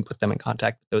awesome. We can put them in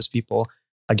contact with those people.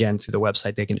 Again, through the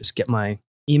website, they can just get my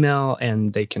email,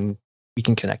 and we can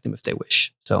connect them if they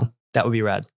wish. So that would be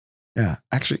rad. Yeah.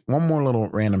 Actually, one more little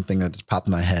random thing that just popped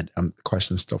in my head. The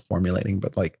question's still formulating,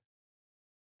 but like,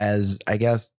 as I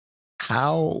guess,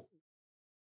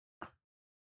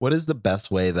 what is the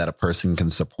best way that a person can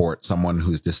support someone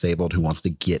who's disabled who wants to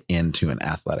get into an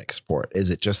athletic sport? Is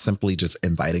it just simply just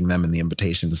inviting them in the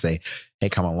invitation to say, hey,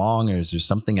 come along? Or is there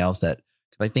something else that,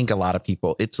 cause I think a lot of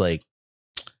people, it's like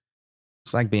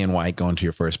being white, going to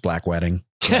your first black wedding.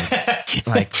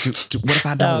 Like, what if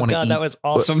I don't want to eat? That was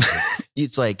awesome.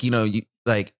 It's like,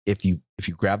 if you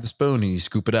grab the spoon and you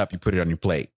scoop it up, you put it on your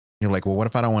plate. You're like, well, what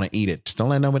if I don't want to eat it? Just don't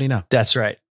let nobody know. That's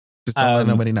right. Just don't let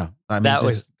nobody know. I mean, that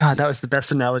was the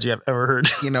best analogy I've ever heard.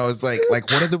 It's like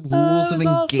what are the rules of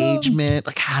engagement?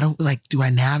 Awesome. Like, do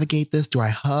I navigate this? Do I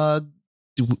hug?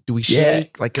 Do we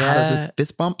shake? Like, how does it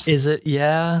fist bumps? Is it?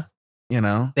 Yeah.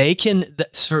 They can.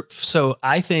 So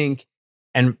I think,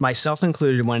 and myself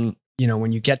included, when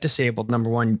you get disabled,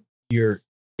 number one, you're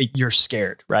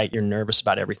scared, right? You're nervous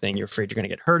about everything. You're afraid you're going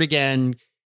to get hurt again.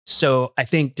 So I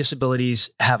think disabilities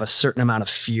have a certain amount of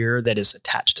fear that is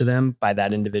attached to them by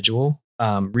that individual,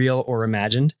 real or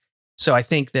imagined. So I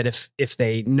think that if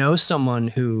they know someone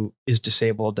who is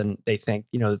disabled and they think,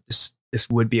 this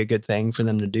would be a good thing for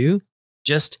them to do,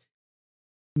 just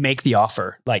make the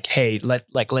offer. Like, hey,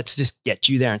 let's just get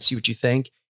you there and see what you think.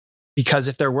 Because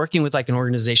if they're working with like an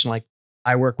organization like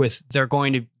I work with, they're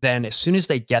going to then, as soon as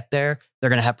they get there, they're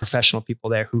going to have professional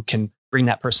people there who can bring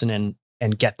that person in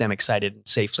and get them excited and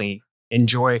safely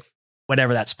enjoy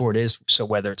whatever that sport is. So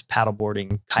whether it's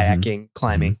paddleboarding, kayaking,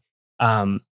 climbing,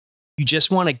 you just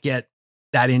want to get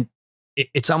that in.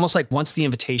 It's almost like once the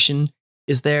invitation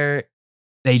is there,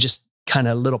 they just kind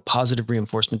of little positive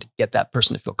reinforcement to get that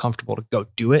person to feel comfortable to go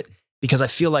do it. Because I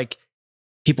feel like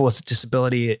people with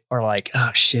disability are like,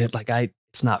 oh shit, like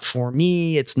it's not for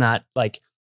me. It's not like,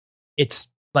 it's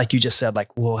like you just said,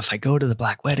 like, well, if I go to the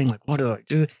black wedding, like, what do I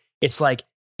do? It's like,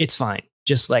 it's fine.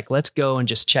 Just like, let's go and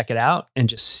just check it out and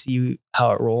just see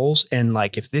how it rolls. And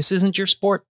like, if this isn't your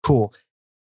sport, cool.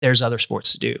 There's other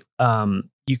sports to do.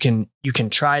 You can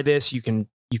try this. You can,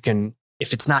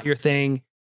 if it's not your thing,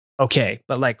 okay.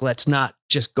 But like, let's not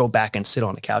just go back and sit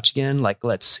on the couch again. Like,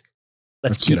 let's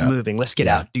keep moving. Let's get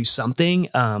out, do something.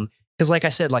 Cause like I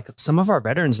said, like some of our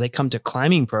veterans, they come to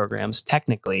climbing programs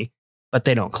technically, but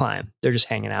they don't climb. They're just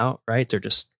hanging out, right?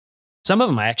 Some of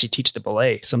them I actually teach the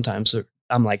belay sometimes.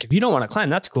 I'm like, if you don't want to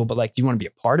climb, that's cool. But like, do you want to be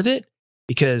a part of it?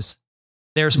 Because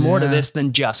there's more to this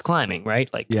than just climbing,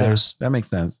 right? Like, that makes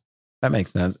sense. That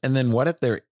makes sense. And then what if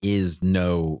there is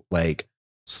no like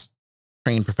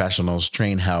trained professionals,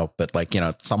 trained help, but like,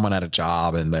 someone at a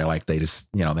job and they're like, they just,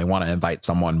 they want to invite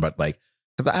someone, but like,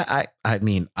 I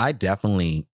mean, I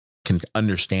definitely can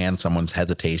understand someone's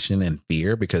hesitation and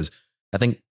fear, because I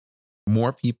think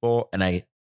more people, and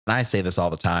I say this all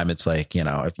the time, it's like,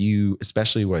 if you,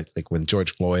 especially with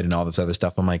George Floyd and all this other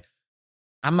stuff, I'm like,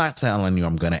 I'm not telling you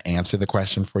I'm going to answer the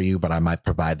question for you, but I might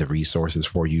provide the resources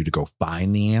for you to go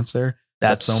find the answer.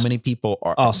 But so many people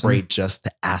are afraid just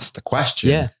to ask the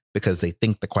question because they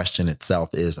think the question itself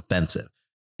is offensive.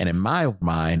 And in my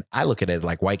mind, I look at it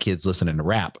like white kids listening to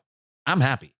rap. I'm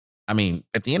happy. I mean,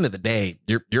 at the end of the day,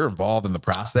 you're involved in the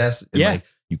process. And like,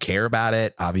 you care about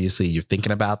it. Obviously, you're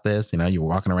thinking about this. You're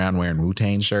walking around wearing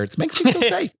Wu-Tang shirts. Makes me feel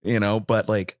safe. But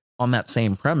like on that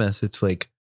same premise, it's like,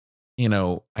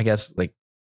 I guess like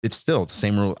it's still the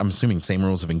same rule. I'm assuming same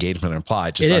rules of engagement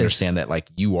apply. Just It is. understand that like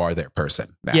you are their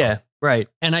person now. Yeah, right.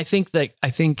 And I think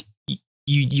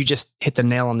you just hit the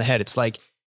nail on the head. It's like,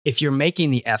 if you're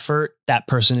making the effort, that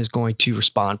person is going to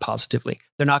respond positively.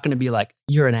 They're not going to be like,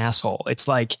 you're an asshole. It's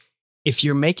like, if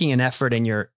you're making an effort and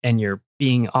you're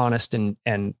being honest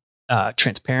and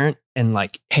transparent and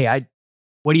like, hey,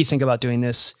 what do you think about doing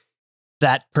this?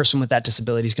 That person with that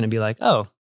disability is going to be like, oh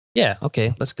yeah,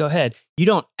 okay, let's go ahead. You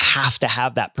don't have to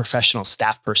have that professional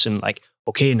staff person like,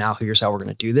 okay, now here's how we're going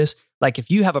to do this. Like if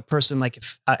you have a person like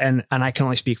and I can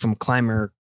only speak from a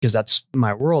climber because that's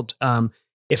my world.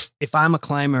 If I'm a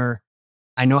climber,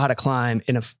 I know how to climb.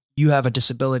 And if you have a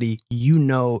disability, you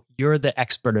know, you're the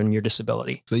expert on your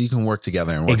disability. So you can work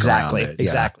together and work exactly, around it.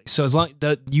 Exactly. So as long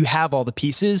you have all the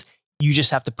pieces, you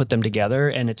just have to put them together.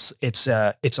 And it's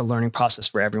a learning process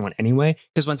for everyone anyway.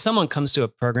 Because when someone comes to a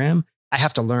program, I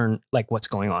have to learn like what's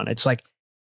going on. It's like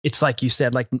you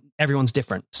said, like everyone's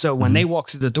different. So when they walk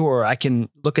through the door, I can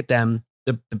look at them.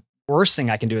 The worst thing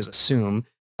I can do is assume,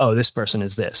 oh, this person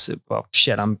is this. Well,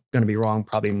 shit, I'm going to be wrong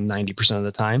probably 90% of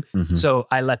the time. So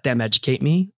I let them educate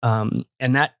me. And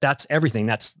that's everything.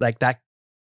 That's like that.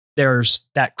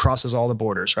 That crosses all the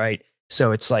borders, right?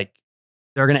 So it's like,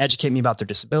 they're going to educate me about their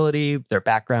disability, their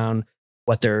background,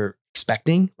 what they're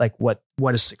expecting, like what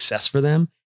is success for them.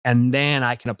 And then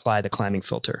I can apply the climbing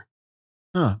filter.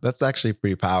 Huh, that's actually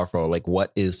pretty powerful. Like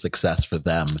what is success for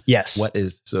them? Yes. What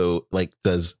is, so like,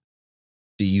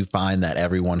 do you find that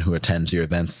everyone who attends your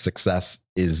events, success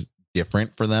is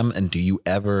different for them? And do you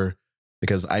ever,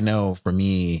 because I know for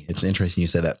me, it's interesting you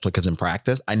say that, because in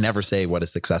practice, I never say what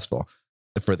is successful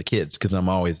for the kids. Cause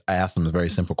I ask them a very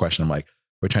simple question. I'm like,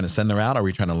 we're trying to send them out, or are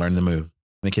we trying to learn the move? And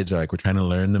the kids are like, we're trying to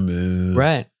learn the move.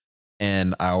 Right.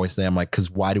 And I always say, I'm like,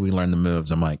 cause why do we learn the moves?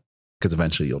 I'm like, cause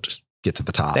eventually you'll just get to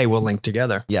the top. They will link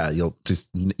together. Yeah. You'll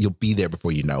be there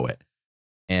before you know it.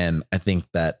 And I think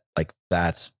that like,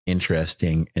 that's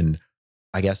interesting. And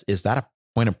I guess, is that a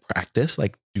point of practice?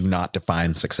 Like, do not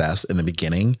define success in the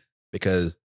beginning,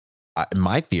 because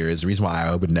my fear is, the reason why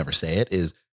I would never say it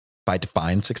is, if I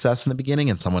define success in the beginning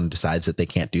and someone decides that they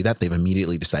can't do that, they've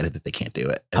immediately decided that they can't do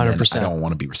it. And 100%. then I don't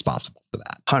want to be responsible for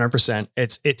that. 100%.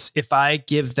 It's if I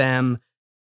give them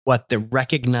what the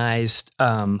recognized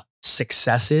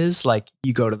success is, like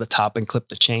you go to the top and clip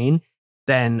the chain,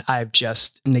 then I've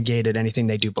just negated anything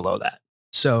they do below that.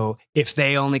 So if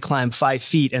they only climb 5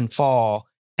 feet and fall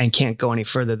and can't go any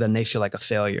further, then they feel like a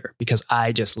failure because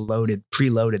I just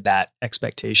preloaded that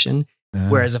expectation.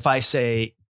 Whereas if I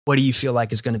say, what do you feel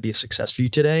like is going to be a success for you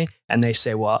today? And they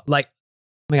say, well, like,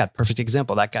 oh my God, perfect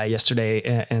example. That guy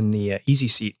yesterday in the easy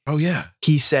seat. Oh yeah.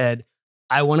 He said,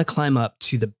 I want to climb up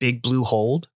to the big blue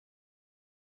hold.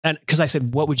 And because I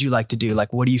said, what would you like to do?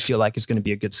 Like, what do you feel like is going to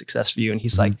be a good success for you? And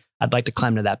he's like, I'd like to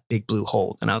climb to that big blue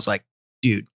hold. And I was like,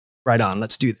 dude, right on,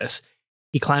 let's do this.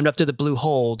 He climbed up to the blue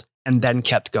hold and then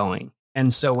kept going.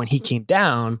 And so when he came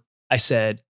down, I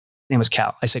said, his name was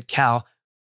Cal. I said, Cal,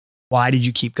 why did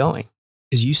you keep going?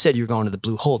 Because you said you were going to the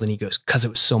blue hold. And he goes, because it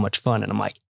was so much fun. And I'm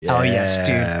like, oh yes,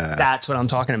 dude, that's what I'm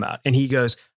talking about. And he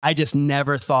goes, I just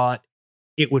never thought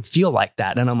it would feel like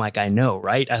that. And I'm like, I know,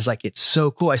 right? I was like, it's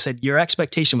so cool. I said, your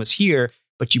expectation was here,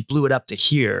 but you blew it up to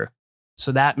here.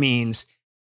 So that means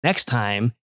next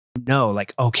time, no,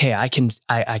 like, okay, I can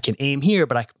aim here,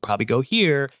 but I can probably go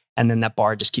here. And then that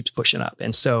bar just keeps pushing up.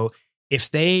 And so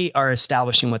if they are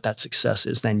establishing what that success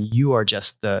is, then you are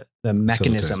just the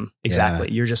mechanism. Exactly.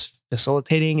 Yeah. You're just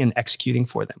facilitating and executing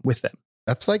for them, with them.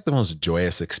 That's like the most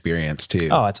joyous experience too.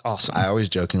 Oh, it's awesome. I always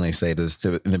jokingly say this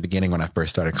in the beginning when I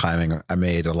first started climbing, I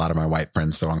made a lot of my white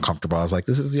friends so uncomfortable. I was like,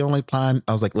 this is the only time.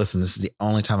 I was like, listen, this is the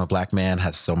only time a black man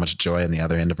has so much joy on the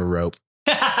other end of a rope.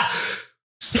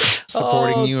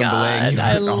 Supporting you and belaying you.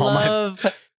 I and love...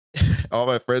 all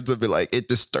my friends would be like, it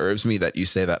disturbs me that you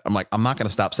say that. I'm like, I'm not going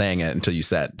to stop saying it until you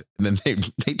said. And then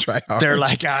they try hard. They're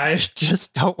like, I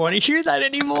just don't want to hear that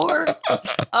anymore.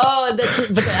 But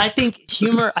I think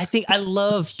humor, I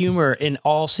love humor in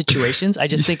all situations. I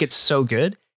just think it's so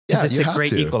good because it's a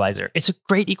great equalizer. It's a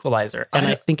great equalizer. And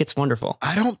I think it's wonderful.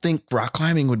 I don't think rock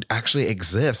climbing would actually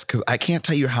exist because I can't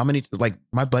tell you how many, like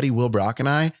my buddy Will Brock and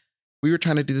I, we were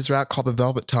trying to do this route called the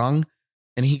Velvet Tongue.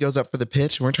 And he goes up for the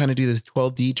pitch. And we're trying to do this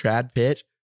 12D trad pitch.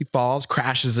 He falls,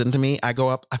 crashes into me. I go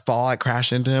up, I fall, I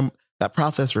crash into him. That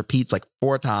process repeats like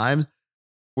 4 times.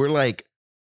 We're like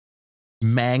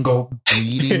mangled,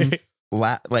 bleeding,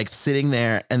 like sitting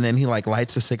there. And then he like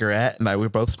lights a cigarette. And we're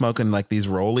both smoking like these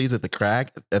rollies at the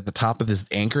crack at the top of this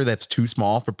anchor that's too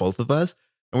small for both of us.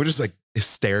 And we're just like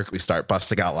hysterically start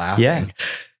busting out laughing. Yeah.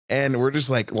 And we're just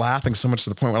like laughing so much to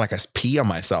the point where like I pee on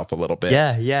myself a little bit.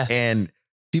 Yeah. Yeah. And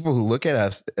people who look at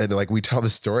us and like we tell the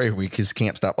story and we just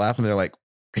can't stop laughing. They're like,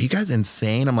 are you guys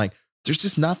insane? I'm like, there's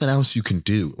just nothing else you can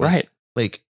do. Like, Right.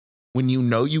 Like when you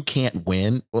know you can't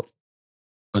win, well,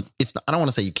 it's not, I don't want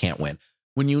to say you can't win.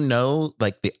 When you know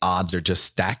like the odds are just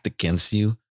stacked against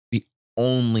you, the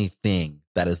only thing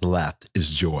that is left is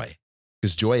joy.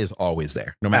 Because joy is always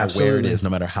there, no matter where it is, no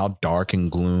matter how dark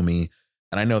and gloomy.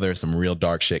 And I know there's some real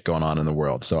dark shit going on in the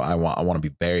world. So I want to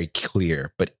be very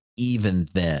clear. But even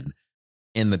then,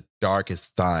 in the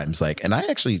darkest times, like, and I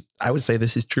would say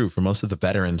this is true for most of the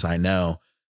veterans I know,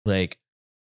 like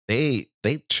they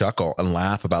chuckle and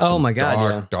laugh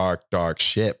about dark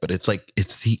shit. But it's like,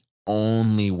 it's the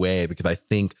only way, because I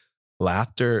think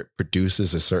laughter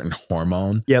produces a certain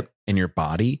hormone in your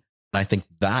body. And I think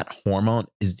that hormone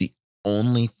is the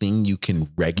only thing you can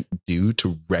do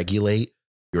to regulate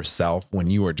yourself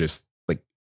when you are just like,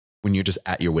 when you're just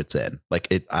at your wit's end. Like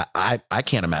I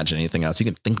can't imagine anything else. You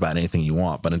can think about anything you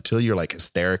want, but until you're like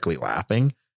hysterically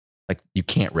laughing, like you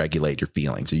can't regulate your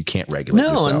feelings or you can't regulate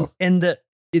yourself. And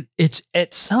it's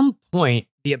at some point,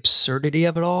 the absurdity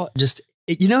of it all, just,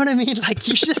 you know what I mean? Like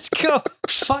you just go,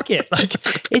 fuck it.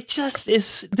 Like it just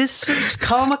is, this is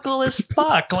comical as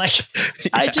fuck. Like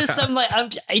I just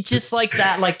like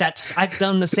that. I've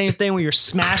done the same thing where you're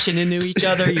smashing into each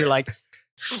other. You're like,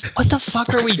 what the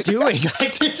fuck are we doing?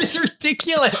 Like, this is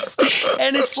ridiculous.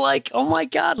 And it's like, oh my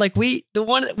God, like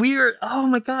oh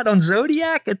my God, on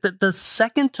Zodiac at the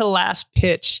second to last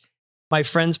pitch, my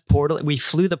friend's we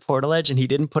flew the portal edge and he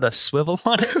didn't put a swivel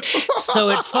on it. So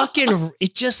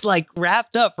it just like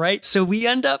wrapped up. Right. So we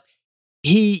end up,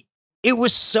 it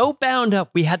was so bound up.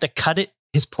 We had to cut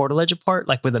his portal edge apart,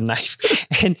 like with a knife.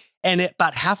 And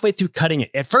about halfway through cutting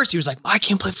it, at first he was like, I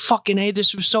can't believe fucking A,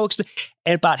 this was so expensive.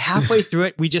 And about halfway through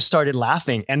it, we just started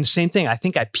laughing. And same thing. I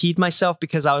think I peed myself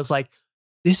because I was like,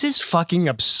 this is fucking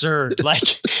absurd.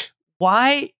 Like,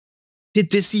 why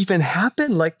did this even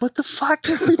happen? Like, what the fuck?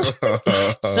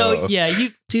 So yeah,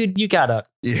 you gotta,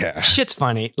 shit's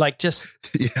funny. Like just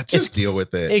deal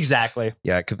with it. Exactly.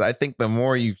 Yeah. Cause I think the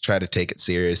more you try to take it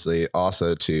seriously,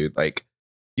 also too, like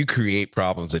you create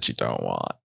problems that you don't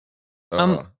want.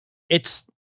 I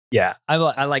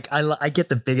get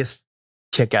the biggest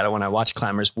kick out of when I watch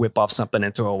climbers whip off something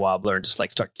and throw a wobbler and just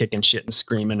like start kicking shit and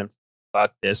screaming and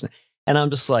fuck this. And I'm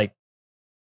just like,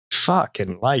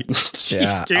 fucking light.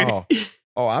 Jeez, dude.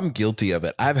 Oh, I'm guilty of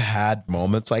it. I've had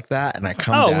moments like that and I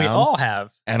come down. Oh, we all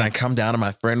have. And I come down and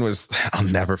my friend I'll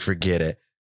never forget it.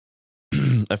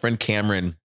 My friend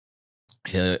Cameron,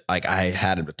 like I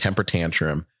had a temper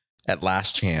tantrum at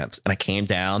Last Chance and I came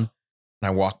down and I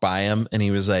walked by him and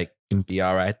he was like, "Be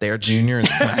all right there, Junior," and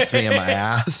smacks me in my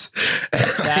ass.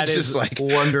 That is like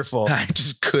wonderful.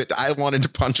 I wanted to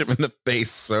punch him in the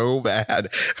face so bad.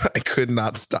 I could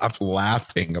not stop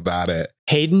laughing about it.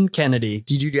 Hayden Kennedy.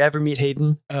 Did you ever meet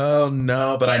Hayden? Oh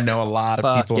no, but I know a lot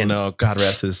of people know. God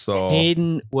rest his soul.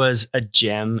 Hayden was a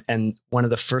gem. And one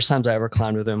of the first times I ever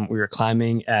climbed with him, we were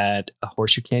climbing at a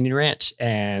Horseshoe Canyon Ranch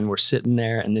and we're sitting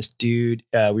there and this dude,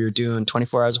 we were doing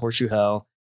 24 hours of Horseshoe Hell.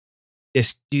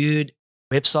 This dude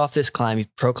whips off this climb. He's a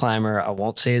pro climber. I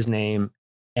won't say his name.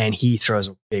 And he throws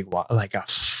a big,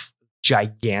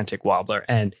 gigantic wobbler.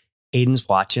 And Hayden's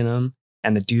watching him.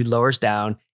 And the dude lowers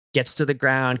down, gets to the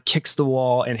ground, kicks the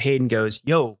wall. And Hayden goes,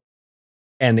 "Yo."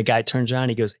 And the guy turns around.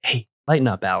 He goes, "Hey, lighten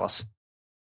up, Alice."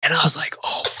 And I was like,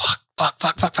 oh,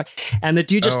 fuck. And the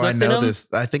dude just looked at him. This.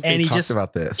 I think they talked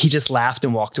about this. He just laughed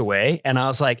and walked away. And I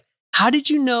was like, how did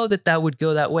you know that would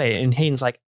go that way? And Hayden's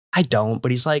like, I don't.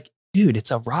 But he's like, dude,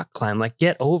 it's a rock climb. Like,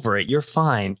 get over it. You're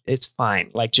fine. It's fine.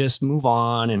 Like, just move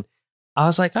on. And I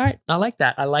was like, all right, I like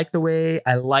that. I like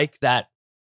that,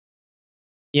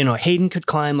 Hayden could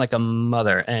climb like a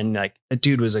mother and like a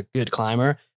dude was a good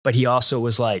climber, but he also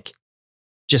was like,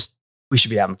 we should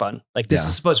be having fun. Like, this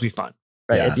is supposed to be fun,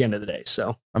 right? At the end of the day.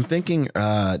 So I'm thinking,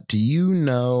 do you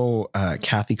know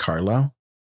Kathy Carlo?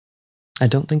 I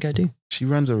don't think I do. She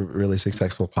runs a really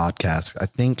successful podcast. I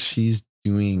think she's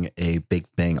doing a big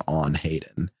thing on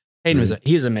Hayden. Hayden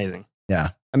he was amazing. Yeah.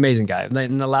 Amazing guy.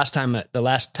 And the last time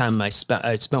I spent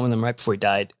with him right before he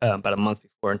died, about a month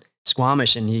before, in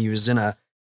Squamish, and he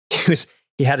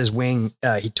had his wing,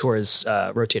 he tore his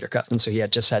rotator cuff. And so he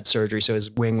had just had surgery. So his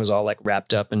wing was all like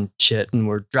wrapped up and shit. And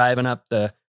we're driving up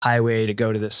the highway to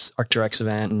go to this Arc'teryx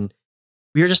event. And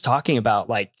we were just talking about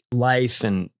like life.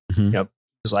 And, it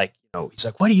was like, he's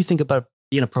like, "What do you think about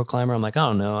being a pro climber?" I'm like, "I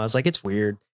don't know." I was like, "It's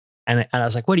weird." And I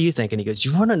was like, "What do you think?" And he goes,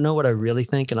 "You want to know what I really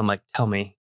think?" And I'm like, "Tell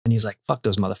me." And he's like, "Fuck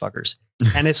those motherfuckers."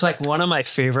 And it's like one of my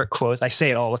favorite quotes. I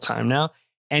say it all the time now.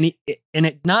 And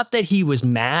not that he was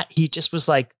mad. He just was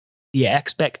like, the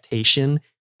expectation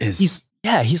is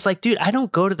yeah, he's like, dude, I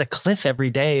don't go to the cliff every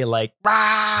day, like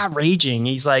raging.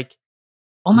 He's like,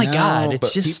 oh my God, it's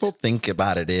but just people think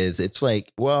about it's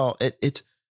like, well,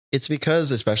 it's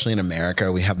because especially in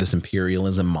America, we have this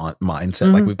imperialism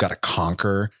mindset. Like we've got to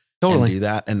conquer and do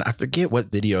that. And I forget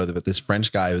what video, but this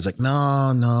French guy was like,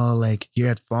 no, like here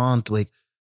at Font, like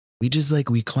we just like,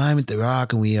 we climb at the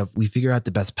rock and we figure out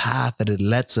the best path that it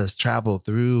lets us travel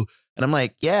through. And I'm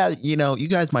like, yeah, you know, you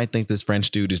guys might think this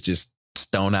French dude is just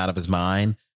stoned out of his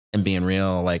mind and being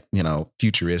real, like, you know,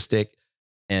 futuristic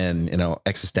and, you know,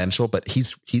 existential, but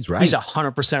he's right. He's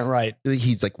 100% right.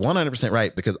 He's like 100%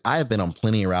 right, because I have been on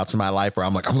plenty of routes in my life where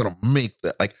I'm like, I'm going to make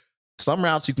that. Like some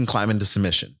routes you can climb into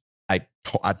submission.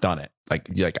 I've done it. Like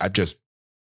I've just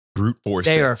brute forced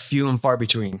it. They are few and far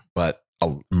between. But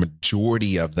a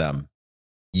majority of them,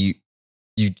 you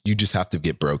just have to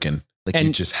get broken. Like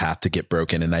you just have to get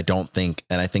broken. And I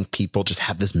think people just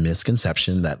have this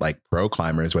misconception that like pro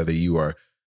climbers, whether you are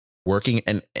working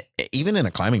and even in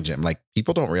a climbing gym, like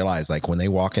people don't realize, like when they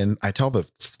walk in, I tell the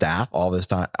staff all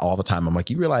the time, I'm like,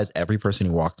 you realize every person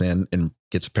who walks in and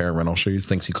gets a pair of rental shoes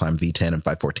thinks you climb V10 and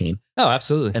 514. Oh,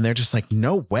 absolutely. And they're just like,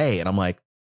 no way. And I'm like,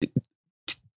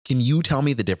 can you tell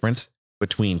me the difference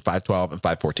between 512 and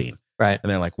 514? Right. And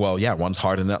they're like, well, yeah, one's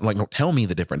hard. And I'm like, no, tell me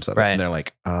the difference of it. And they're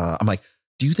like, I'm like,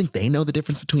 do you think they know the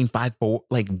difference between 5.4,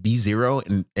 like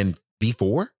V0 and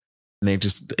V4? And they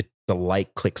just, the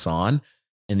light clicks on.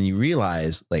 And you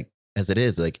realize, like, as it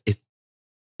is, like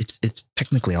it's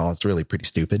technically all, it's really pretty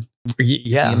stupid.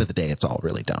 Yeah. At the end of the day, it's all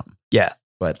really dumb. Yeah.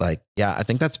 But like, yeah, I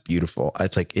think that's beautiful.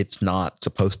 It's like, it's not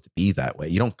supposed to be that way.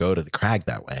 You don't go to the crag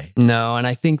that way. No. And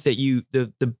I think that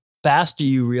the faster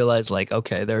you realize, like,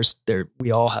 okay,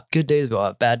 we all have good days, we all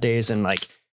have bad days. And like,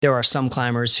 there are some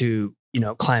climbers who, you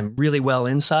know, climb really well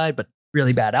inside, but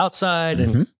really bad outside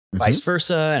and vice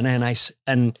versa.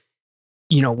 And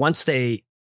you know, once they,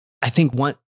 I think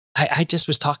I just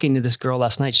was talking to this girl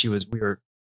last night.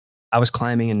 I was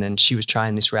climbing and then she was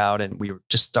trying this route and we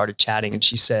just started chatting and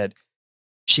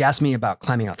she asked me about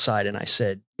climbing outside. And I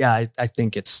said, yeah, I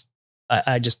think that's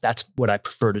what I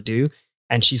prefer to do.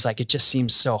 And she's like, it just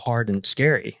seems so hard and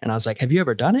scary. And I was like, have you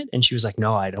ever done it? And she was like,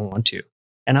 no, I don't want to.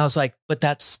 And I was like, but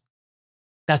that's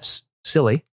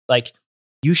silly. Like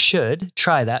you should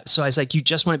try that. So I was like, you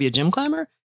just want to be a gym climber?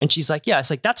 And she's like, yeah.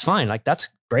 It's like, that's fine. Like, that's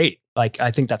great. Like,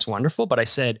 I think that's wonderful. But I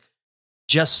said,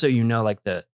 just so you know, like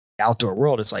the outdoor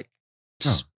world is like,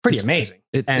 it's pretty amazing.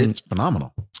 It's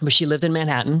phenomenal. But she lived in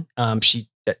Manhattan. She's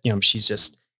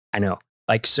just, I know,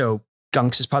 like, so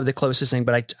gunks is probably the closest thing,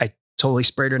 but I totally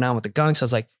sprayed her down with the gunks. I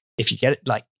was like, if you get it,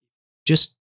 like,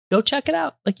 just go check it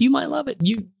out. Like, you might love it.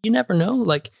 You never know.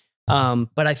 Like,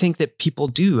 but I think that people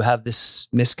do have this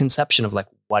misconception of like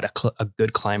what a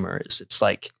good climber is. It's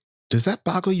like, does that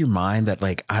boggle your mind that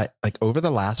like over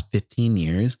the last 15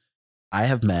 years, I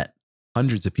have met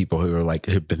hundreds of people who are like,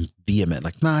 have been vehement,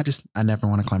 like, no, I never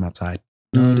want to climb outside.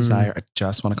 No desire. I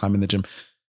just want to climb in the gym.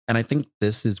 And I think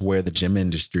this is where the gym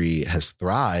industry has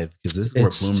thrived, because this is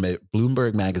where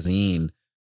Bloomberg magazine,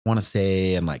 I want to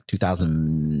say in like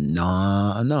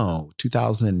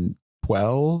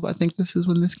 2012, I think this is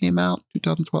when this came out,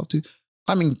 2012 too.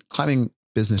 Climbing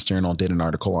Business Journal did an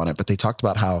article on it, but they talked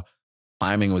about how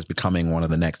climbing was becoming one of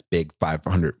the next big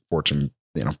 500 Fortune,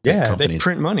 companies. They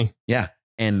print money. Yeah.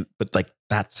 But like,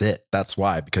 that's it. That's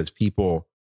why, because people,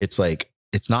 it's like,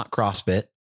 it's not CrossFit.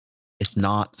 It's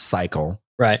not cycle.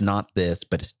 Right. It's not this,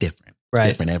 but it's different. It's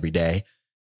different every day.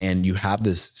 And you have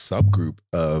this subgroup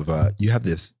of,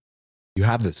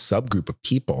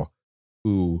 people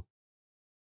who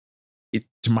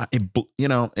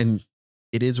and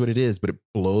it is what it is, but it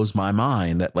blows my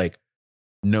mind that like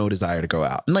no desire to go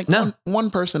out. And like one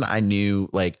person I knew,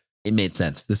 like, it made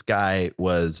sense. This guy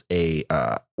was a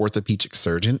orthopedic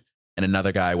surgeon, and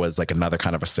another guy was like another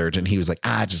kind of a surgeon. He was like,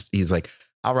 he's like,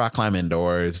 I'll rock climb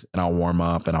indoors and I'll warm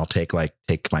up and I'll take my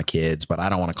kids, but I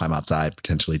don't want to climb outside,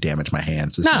 potentially damage my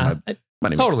hands.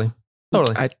 Totally.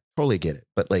 I totally get it.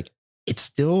 But like, it's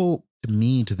still, to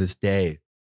me, to this day,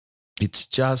 it's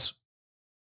just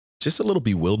a little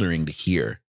bewildering to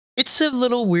hear. It's a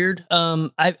little weird.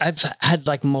 I've had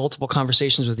like multiple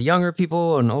conversations with younger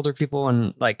people and older people.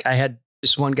 And like, I had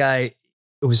this one guy,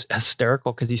 it was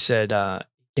hysterical because he said,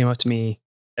 came up to me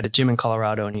at a gym in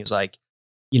Colorado and he was like,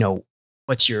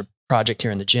 what's your project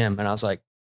here in the gym? And I was like,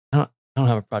 I don't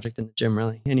have a project in the gym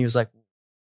really. And he was like,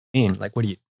 like, what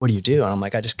do you do? And I'm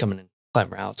like, I just come in and climb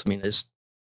routes. I mean, I just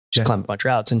climb a bunch of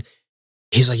routes. And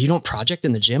he's like, you don't project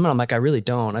in the gym? And I'm like, I really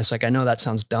don't. I was like, I know that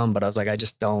sounds dumb, but I was like, I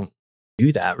just don't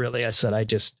do that really. I said, I'll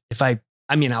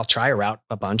try a route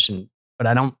a bunch, but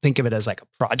I don't think of it as like a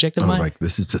project of mine. Like,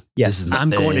 this is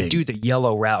I'm going to do the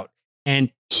yellow route. And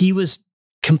he was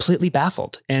completely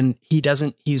baffled. And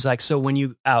he's like, so when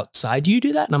you outside, do you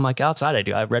do that? And I'm like, outside I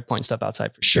do. I have red point stuff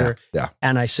outside for sure. Yeah.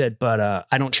 And I said, but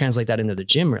I don't translate that into the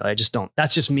gym really. I just don't.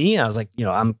 That's just me. I was like,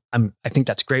 I think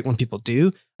that's great when people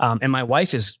do. And my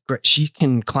wife is great. She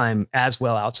can climb as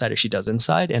well outside as she does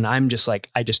inside. And I'm just like,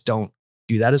 I just don't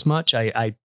do that as much.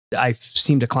 I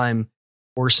seem to climb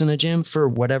worse in a gym for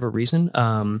whatever reason.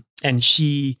 And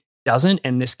she doesn't.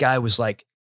 And this guy was like,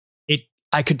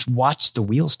 I could watch the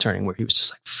wheels turning where he was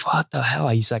just like, what the hell?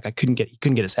 He's like, he couldn't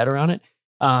get his head around it.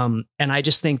 And I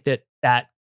just think that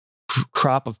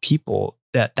crop of people,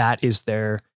 that is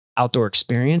their outdoor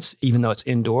experience, even though it's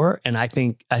indoor. And I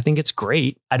think it's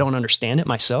great. I don't understand it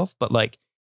myself, but like,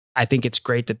 I think it's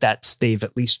great that they've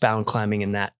at least found climbing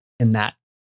in that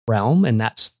realm. And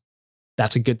that's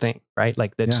a good thing, right?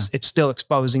 Like it's still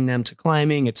exposing them to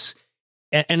climbing.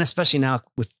 And especially now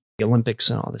with the Olympics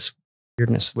and all this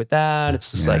weirdness with that.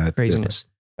 It's just like craziness.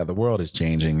 The world is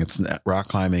changing. Rock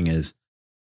climbing is,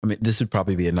 I mean, this would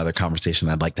probably be another conversation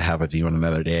I'd like to have with you on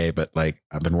another day, but like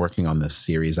I've been working on this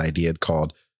series idea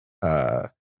called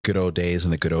Good Old Days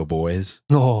and the Good Old Boys.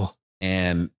 Oh.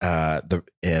 And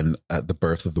the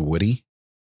birth of the Woody.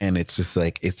 And it's just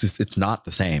like, it's not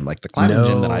the same. Like the climbing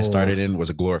gym that I started in was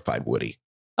a glorified Woody.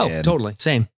 Oh, totally.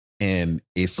 Same. And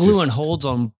it's gluing holds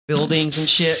on buildings and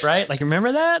shit, right? Like,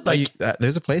 remember that? Like,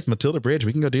 there's a place, Matilda Bridge.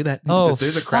 We can go do that. Oh,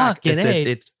 there's a crack.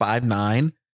 It's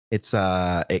 5'9".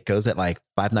 It goes at like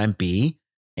 5'9"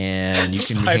 and you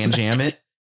can hand jam it.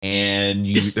 And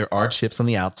there are chips on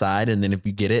the outside, and then if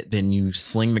you get it, then you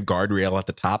sling the guardrail at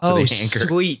the top of the anchor.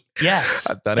 Sweet, yes,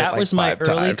 that was my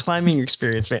early climbing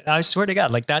experience, man. I swear to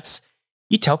God, like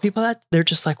you tell people that they're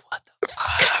just like, what the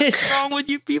fuck is wrong with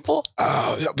you people?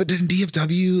 Oh, but in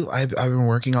DFW, I've been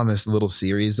working on this little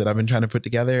series that I've been trying to put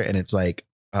together, and it's like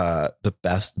the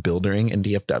best building in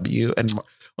DFW. And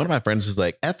one of my friends was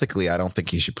like, ethically, I don't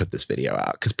think you should put this video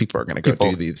out because people are going to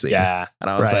go do these things. Yeah, and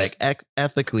I was like,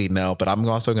 ethically, no, but I'm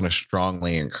also going to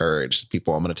strongly encourage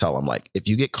people. I'm going to tell them, like, if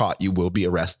you get caught, you will be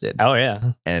arrested. Oh,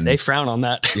 yeah. And they frown on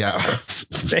that. Yeah.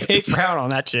 They frown on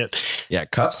that shit. Yeah,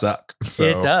 cuffs suck. So.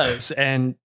 It does.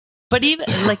 But even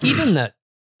the,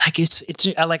 like, it's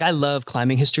like, I love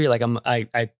climbing history. Like I'm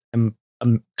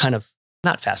kind of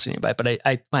not fascinated by it, but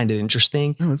I find it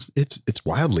interesting. No, it's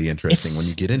wildly interesting when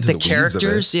you get into the characters.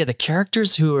 Weeds of it. Yeah, the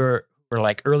characters who were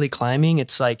like early climbing.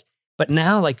 It's like, but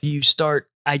now like you start.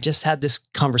 I just had this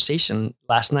conversation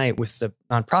last night with the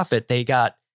nonprofit. They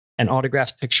got an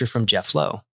autographed picture from Jeff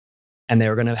Lowe, and they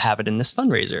were going to have it in this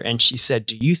fundraiser. And she said,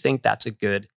 "Do you think that's a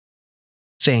good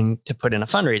thing to put in a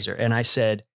fundraiser?" And I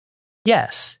said,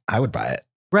 "Yes, I would buy it."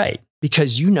 Right,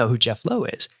 because you know who Jeff Lowe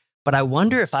is. But I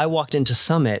wonder if I walked into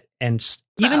Summit and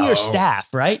even your staff,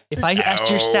 right? If I asked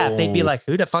your staff, they'd be like,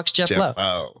 who the fuck's Jeff Lowe?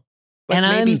 Like and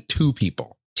maybe two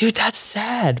people. Dude, that's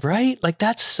sad, right? Like,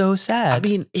 that's so sad. I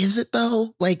mean, is it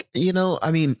though? Like,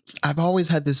 I mean, I've always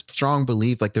had this strong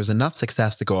belief, like there's enough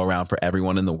success to go around for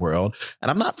everyone in the world. And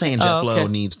I'm not saying Jeff Lowe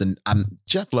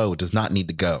Jeff Lowe does not need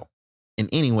to go in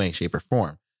any way, shape, or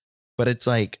form. But it's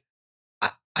like,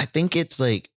 I think it's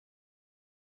like,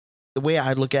 the way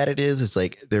I look at it is, it's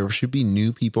like there should be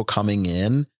new people coming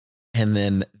in, and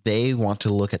then they want to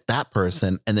look at that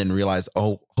person and then realize,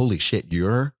 oh, holy shit,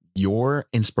 your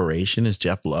inspiration is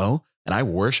Jeff Lowe, and I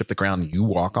worship the ground you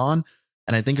walk on.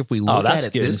 And I think if we look at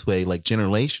it this way, like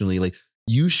generationally, like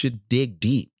you should dig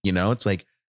deep. It's like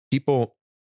people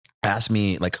ask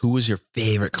me, like, who was your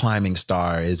favorite climbing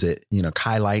star? Is it,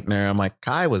 Kai Leitner? I'm like,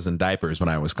 Kai was in diapers when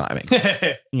I was climbing,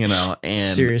 and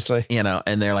seriously, and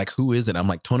they're like, who is it? I'm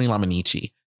like, Tony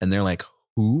Lamanici. And they're like,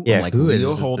 who? Yeah, I'm like, who Leo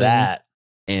is Holding. That?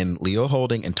 And Leo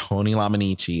Holding and Tony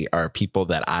Lamanici are people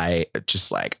that I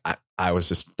just like, I was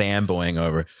just fanboying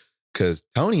over because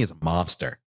Tony is a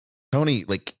monster. Tony,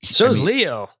 like, so is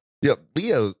Leo. Yeah,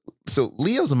 Leo. So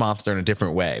Leo's a monster in a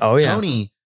different way. Oh, yeah.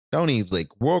 Tony's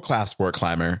like world-class sport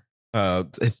climber.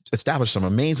 Established some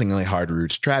amazingly hard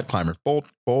routes, trad climber,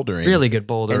 bouldering, really good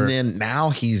boulder. And then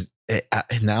now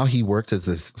he works as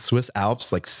this Swiss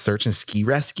Alps like search and ski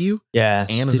rescue. Yeah,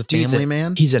 and as a family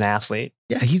man. He's an athlete.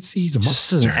 Yeah, he's a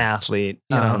monster. Just an athlete,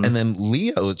 And then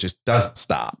Leo just doesn't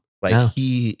stop. Like no.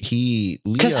 Leo.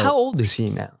 Because how old is he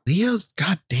now? Leo's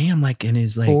goddamn like in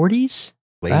his like 40s.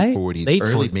 Late right? 40s, late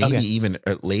early 40s. maybe Okay. even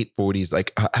late 40s.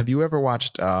 Like, have you ever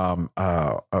watched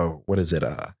what is it?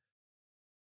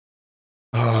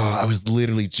 I was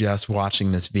literally just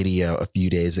watching this video a few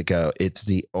days ago. It's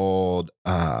the old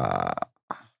not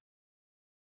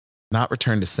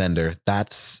Return to Sender.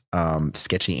 That's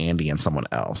Sketchy Andy and someone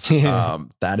else.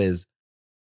 That is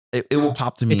it will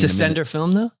pop to me. It's a Sender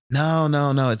film though?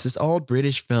 No. It's this old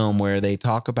British film where they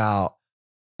talk about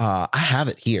I have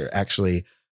it here actually,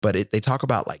 but they talk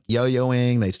about like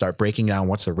yo-yoing. They start breaking down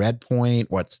what's the red point,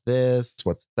 what's this,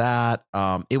 what's that.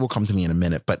 It will come to me in a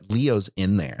minute, but Leo's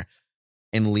in there.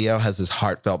 And Leo has this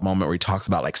heartfelt moment where he talks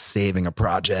about like saving a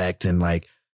project and like,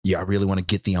 yeah, I really want to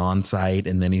get the on-site.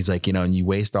 And then he's like, and you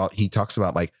waste he talks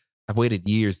about like, I've waited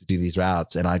years to do these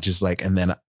routes. And I just like, and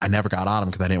then I never got on them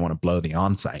because I didn't want to blow the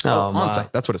on-site.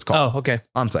 On-site. That's what it's called. Oh, okay.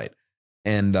 On-site.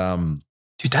 And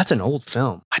dude, that's an old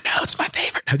film. I know, it's my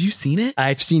favorite. Have you seen it?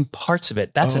 I've seen parts of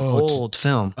it. That's an old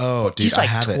film. Oh, dude, he's like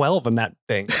I have 12 in that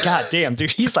thing. God damn,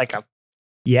 dude. He's like a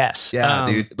yes. Yeah,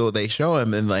 dude. Though they show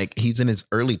him and like he's in his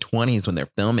early 20s when they're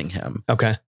filming him.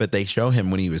 Okay. But they show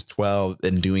him when he was 12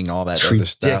 and doing all that other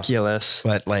stuff. Ridiculous.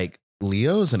 But like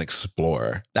Leo's an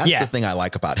explorer. That's the thing I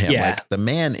like about him. Yeah. Like the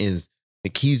man is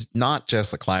like, he's not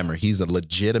just a climber. He's a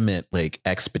legitimate like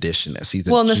expeditionist. He's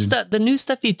the new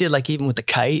stuff he did, like even with the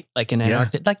kite, like in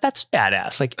Antarctica, like that's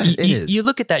badass. Like you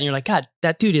look at that and you're like, God,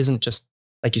 that dude isn't just,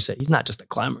 like you said, he's not just a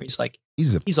climber. He's like,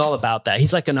 he's all about that.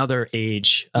 He's like another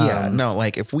age.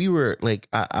 Like if we were like,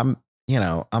 I'm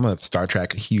a Star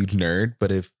Trek huge nerd,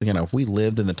 but if we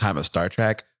lived in the time of Star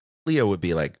Trek, Leo would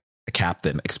be like a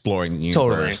captain exploring the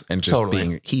universe and just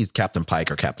he's Captain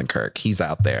Pike or Captain Kirk. He's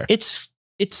out there.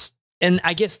 And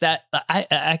I guess that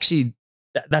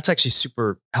that's actually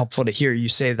super helpful to hear you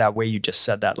say that way. You just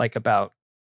said that, like about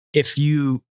if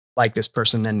you like this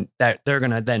person, then that they're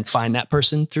going to then find that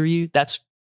person through you.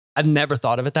 I've never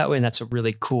thought of it that way. And that's a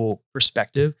really cool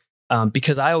perspective.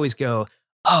 Because I always go,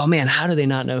 oh man, how do they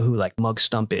not know who like Mug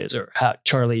Stump is or how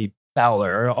Charlie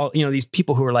Fowler or all, these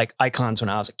people who were like icons when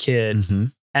I was a kid.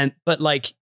 Mm-hmm. But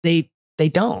like they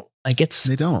don't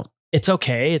they don't, it's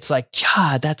okay. It's like,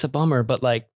 God, that's a bummer. But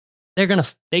like,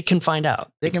 they can find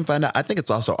out. They can find out. I think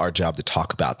it's also our job to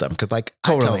talk about them. Cause like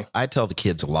I tell the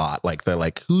kids a lot, like they're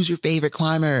like, who's your favorite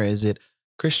climber? Is it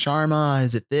Chris Sharma?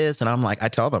 Is it this? And I'm like, I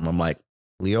tell them, I'm like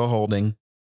Leo Holding,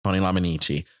 Tony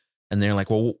Lamanici. And they're like,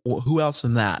 well, who else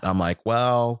from that? I'm like,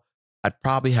 well, I'd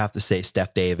probably have to say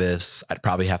Steph Davis. I'd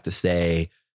probably have to say,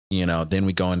 then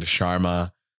we go into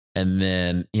Sharma. And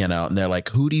then, and they're like,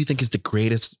 who do you think is the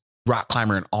greatest rock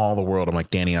climber in all the world? I'm like,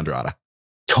 Danny Andrade.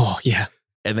 Oh, yeah.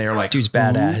 And they're like, dude's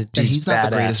badass. He's not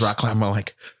the greatest rock climber. I'm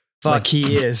like, fuck, he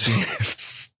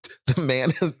is. The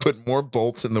man has put more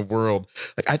bolts in the world.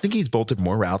 Like, I think he's bolted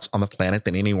more routes on the planet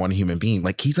than any one human being.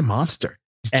 Like, he's a monster.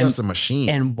 He's just a machine.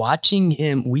 And watching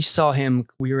him,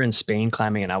 we were in Spain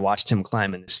climbing and I watched him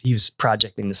climb and he was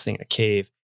projecting this thing in a cave.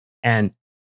 And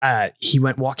he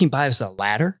went walking by with a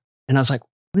ladder. And I was like,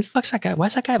 who the fuck's that guy? Why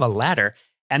does that guy have a ladder?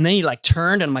 And then he like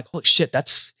turned and I'm like, holy shit,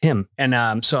 that's him.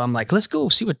 And so I'm like, let's go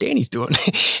see what Danny's doing.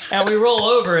 And we roll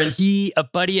over and a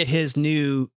buddy of his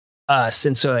knew us.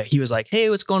 And so he was like, hey,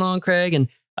 what's going on, Craig? And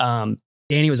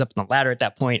Danny was up on the ladder at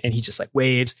that point and he just like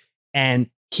waves. And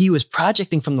he was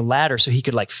projecting from the ladder so he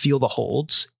could like feel the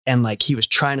holds. And like he was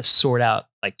trying to sort out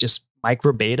like just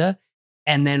micro beta.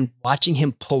 And then watching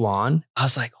him pull on, I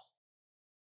was like,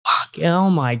 fuck, oh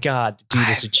my God, the dude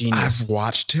is a genius. I've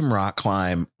watched him rock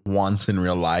climb once in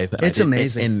real life. It's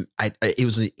amazing. And it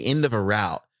was the end of a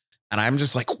route. And I'm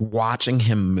just like watching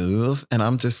him move. And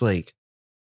I'm just like,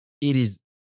 it's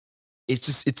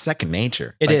second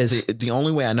nature. It is. The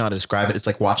only way I know how to describe it, it's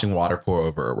like watching water pour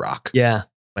over a rock. Yeah.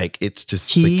 Like it's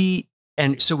just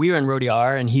and so we were in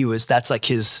Rodiar and that's like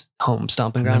his home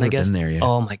stomping ground, I guess. Been there yet.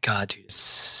 Oh my God, dude.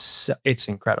 It's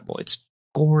incredible. It's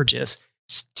gorgeous.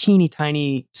 It's teeny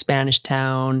tiny Spanish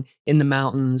town in the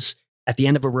mountains at the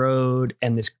end of a road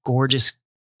and this gorgeous,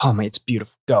 oh my, it's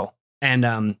beautiful. Go.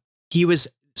 And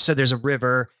so there's a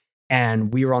river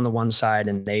and we were on the one side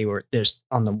and there's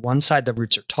on the one side, the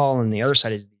roots are tall and the other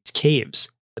side is these caves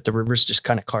that the river's just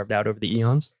kind of carved out over the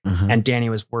eons. Mm-hmm. And Danny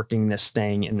was working this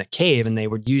thing in the cave and they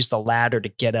would use the ladder to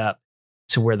get up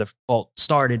to where the fault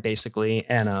started basically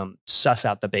and suss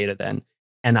out the beta then.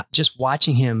 And just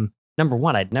watching him, number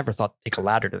one, I'd never thought to take a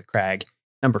ladder to the crag.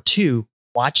 Number two,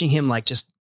 watching him like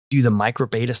just do the micro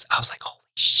beta, I was like, holy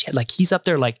shit. Like he's up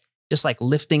there, like just like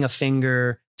lifting a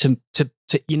finger to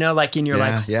like, and you're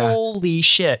like, holy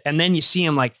shit. And then you see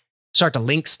him like start to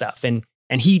link stuff. And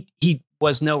he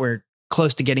was nowhere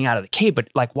close to getting out of the cave, but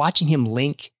like watching him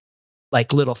link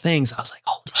like little things, I was like,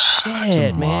 holy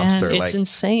shit, man. It's like,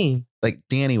 insane. Like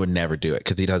Danny would never do it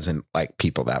because he doesn't like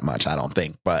people that much, I don't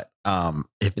think. But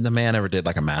if the man ever did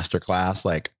like a master class,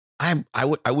 like I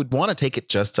would want to take it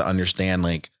just to understand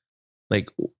like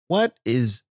what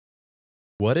is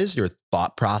your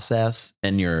thought process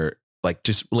and your like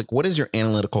just like what is your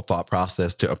analytical thought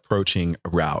process to approaching a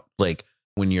route, like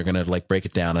when you're gonna like break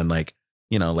it down and like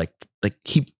like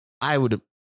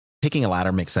taking a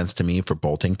ladder makes sense to me for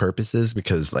bolting purposes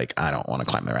because like I don't want to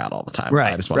climb the route all the time.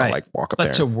 Right, I just want right. to like walk up But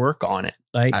there. to work on it,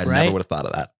 like, I right? never would have thought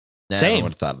of that. Never Same.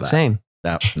 would have thought of that. Same.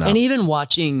 No. And even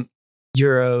watching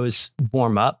Euros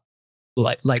warm up,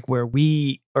 like where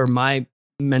my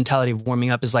mentality of warming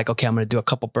up is like, okay, I'm going to do a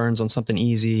couple burns on something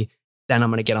easy. Then I'm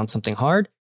going to get on something hard.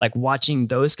 Like watching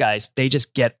those guys, they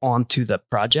just get onto the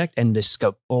project and just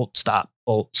go bolt, stop,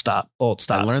 bolt, stop, bolt,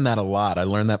 stop. I learned that a lot. I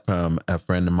learned that from a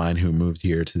friend of mine who moved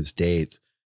here to the States.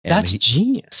 And That's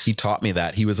genius. He taught me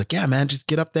that. He was like, yeah, man, just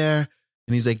get up there.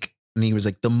 And he was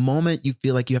like, the moment you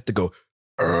feel like you have to go,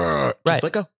 just Right.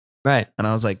 let go. Right. And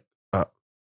I was like,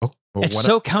 well, It's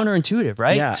so counterintuitive,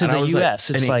 right? Yeah, To and I the was US.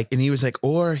 It's like, and he was like,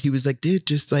 dude,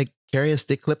 just like carry a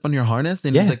stick clip on your harness.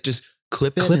 And Yeah. he's like, just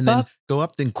clip it Clip and then up. go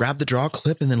up, then grab the draw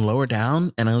clip and then lower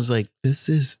down. And I was like, this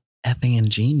is effing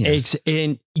ingenious.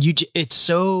 it's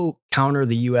so counter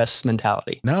the US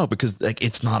mentality. No, because like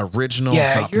it's not original. It's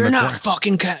Yeah, not from you're the not ground.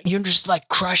 fucking, you're just like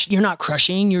you're not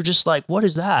crushing. You're just like, what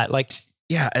is that? Like,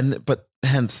 Yeah, but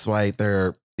hence why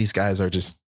these guys are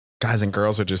just guys and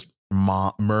girls are just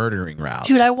murdering routes.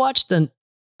 dude,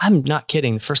 I'm not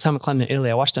kidding. The first time I climbed in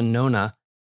Italy, I watched a Nona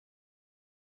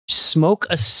smoke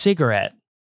a cigarette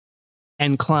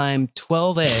and climb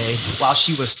 12A while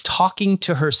she was talking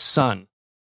to her son.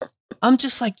 I'm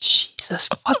just like, Jesus,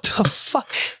 what the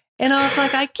fuck? And I was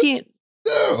like, I can't.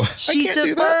 No, She I can't do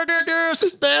just that. murdered her.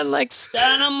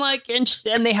 And I'm like, and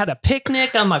they had a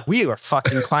picnic. I'm like, we were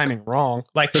fucking climbing wrong.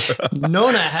 Like,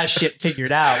 Nona has shit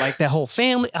figured out. Like, the whole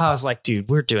family. I was like, dude,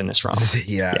 we're doing this wrong.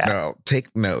 Yeah, Yeah. no.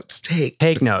 Take notes. Take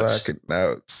notes. Fucking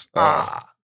notes. Ah.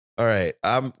 All right,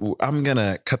 I'm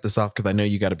gonna cut this off because I know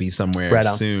you got to be somewhere Right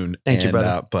on. soon. Thank you,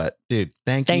 brother. But dude,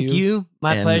 thank Thank you.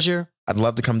 My And pleasure. I'd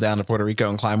love to come down to Puerto Rico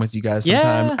and climb with you guys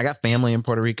sometime. Yeah. I got family in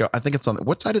Puerto Rico. I think it's on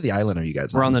what side of the island are you guys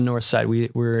We're on the north side.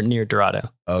 We're near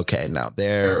Dorado. Okay, no,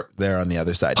 they're on the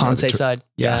other side. Ponce side.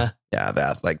 Yeah. Yeah,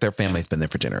 that like their family's been there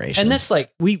for generations. And that's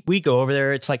like, we go over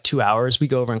there. It's like 2 hours. We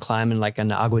go over and climb in like an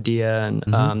Aguadilla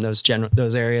and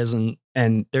those areas.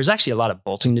 And there's actually a lot of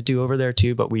bolting to do over there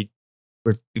too, but we've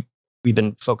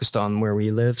been focused on where we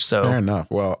live. So fair enough.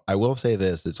 Well, I will say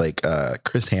this. It's like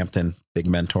Chris Hampton, big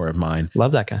mentor of mine.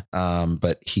 love that guy.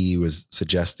 But he was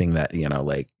suggesting that,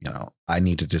 I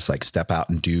need to just like step out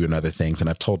and do and other things. And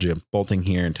I've told you I'm bolting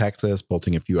here in Texas,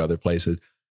 bolting a few other places.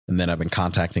 And then I've been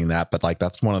contacting that. But like,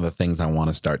 that's one of the things I want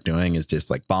to start doing is just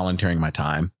like volunteering my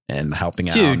time and helping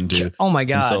out and do. Dude, oh my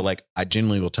God. And so like, I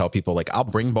genuinely will tell people like, I'll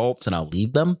bring bolts and I'll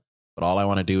leave them. But all I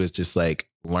want to do is just like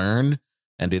learn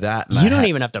and do that. And you don't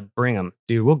even have to bring them,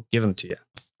 dude. We'll give them to you.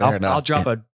 I'll drop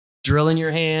a drill in your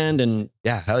hand and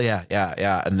yeah, hell yeah.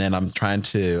 Yeah. And then I'm trying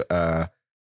to,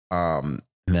 and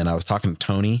then I was talking to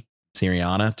Tony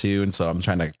Siriana too. And so I'm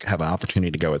trying to have an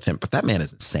opportunity to go with him, but that man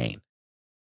is insane.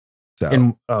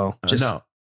 So no,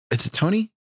 it's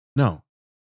Tony. No,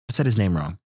 I said his name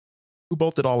wrong. Who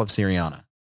bolted all of Siriana?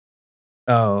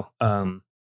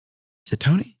 Is it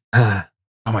Tony? Oh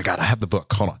my God. I have the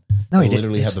book. Hold on. No, I he didn't.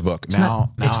 literally have the book. It's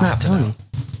Now not I have to know. Tony.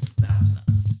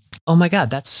 Oh my God,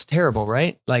 that's terrible,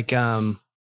 right? Like,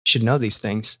 should know these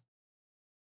things.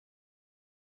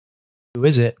 Who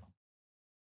is it?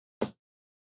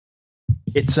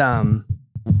 It's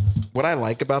What I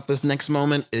like about this next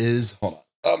moment is, hold on.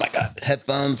 Oh my God.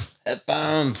 Headphones.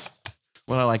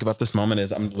 What I like about this moment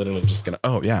is I'm literally just going to,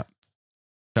 oh yeah.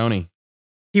 Tony.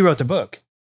 he wrote the book.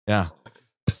 Yeah.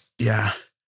 Yeah.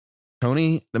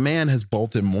 Tony, the man has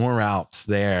bolted more routes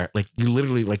there. Like you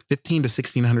literally like 15 to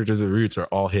 1600 of the routes are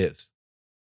all his.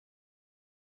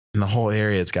 And the whole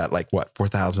area's got like what,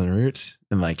 4,000 routes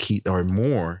and like or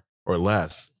more or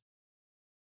less.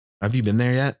 Have you been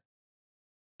there yet?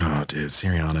 Oh, dude,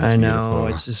 Siriana is I know. beautiful.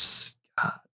 It's just,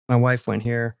 my wife went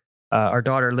here. Our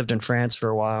daughter lived in France for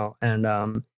a while.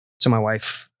 And so my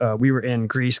wife, we were in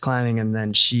Greece climbing, and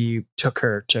then she took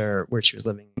her to where she was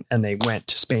living, and they went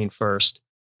to Spain first.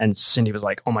 And Cindy was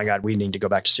like, oh my God, we need to go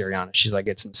back to Siriana. She's like,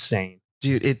 it's insane.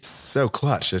 Dude, it's so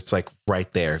clutch. It's like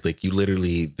right there. Like you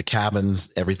literally, the cabins,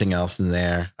 everything else in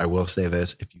there. I will say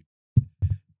this.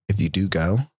 If you do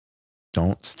go,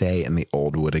 don't stay in the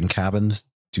old wooden cabins.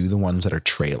 Do the ones that are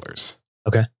trailers.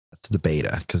 Okay. That's the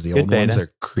beta. Because the Good old beta. ones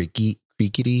are creaky,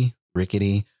 rickety,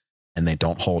 and they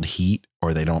don't hold heat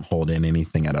or they don't hold in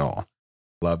anything at all.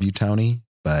 Love you, Tony,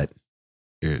 but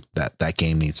that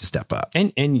game needs to step up.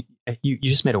 And you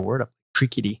just made a word up,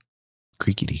 creaky.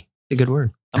 Creaky. A good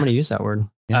word. I'm going to use that word.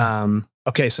 Yeah.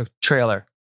 Okay. So trailer,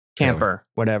 camper,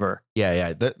 whatever.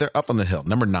 Yeah. They're up on the hill.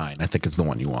 Number 9, I think is the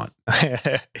one you want.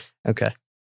 Okay.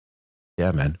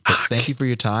 Yeah, man. But thank you for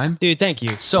your time. Dude, thank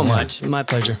you so much. My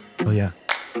pleasure. Oh, yeah.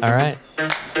 All right.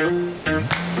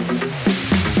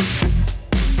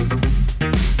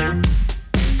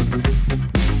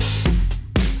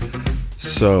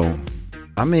 So,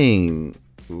 I mean,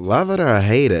 love it or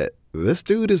hate it, this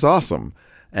dude is awesome.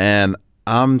 And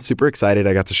I'm super excited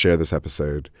I got to share this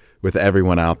episode with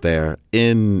everyone out there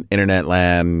in internet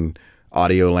land,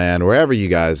 audio land, wherever you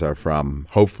guys are from.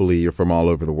 Hopefully you're from all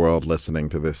over the world listening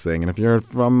to this thing. And if you're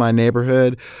from my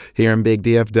neighborhood here in Big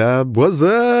DF Dub, what's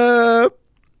up?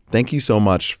 Thank you so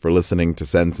much for listening to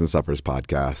Sends and Suffers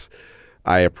podcast.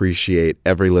 I appreciate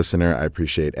every listener. I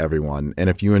appreciate everyone. And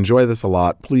if you enjoy this a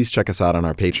lot, please check us out on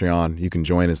our Patreon. You can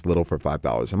join as little for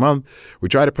 $5 a month. We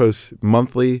try to post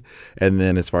monthly. And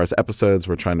then as far as episodes,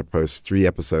 we're trying to post 3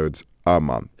 episodes a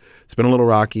month. It's been a little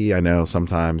rocky, I know,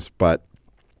 sometimes, but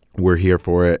we're here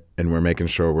for it, and we're making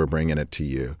sure we're bringing it to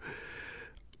you.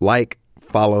 Like,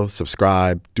 follow,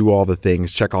 subscribe, do all the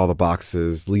things, check all the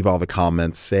boxes, leave all the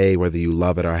comments, say whether you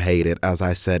love it or hate it. As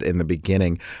I said in the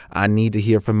beginning, I need to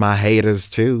hear from my haters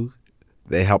too.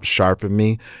 They help sharpen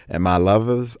me, and my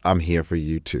lovers, I'm here for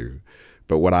you too.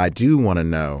 But what I do want to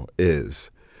know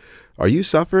is, are you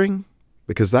suffering?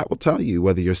 Because that will tell you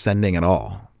whether you're sending at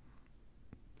all.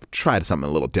 Try something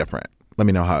a little different. Let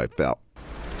me know how it felt.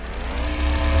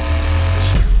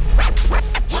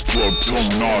 Drug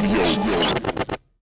Tone Audio.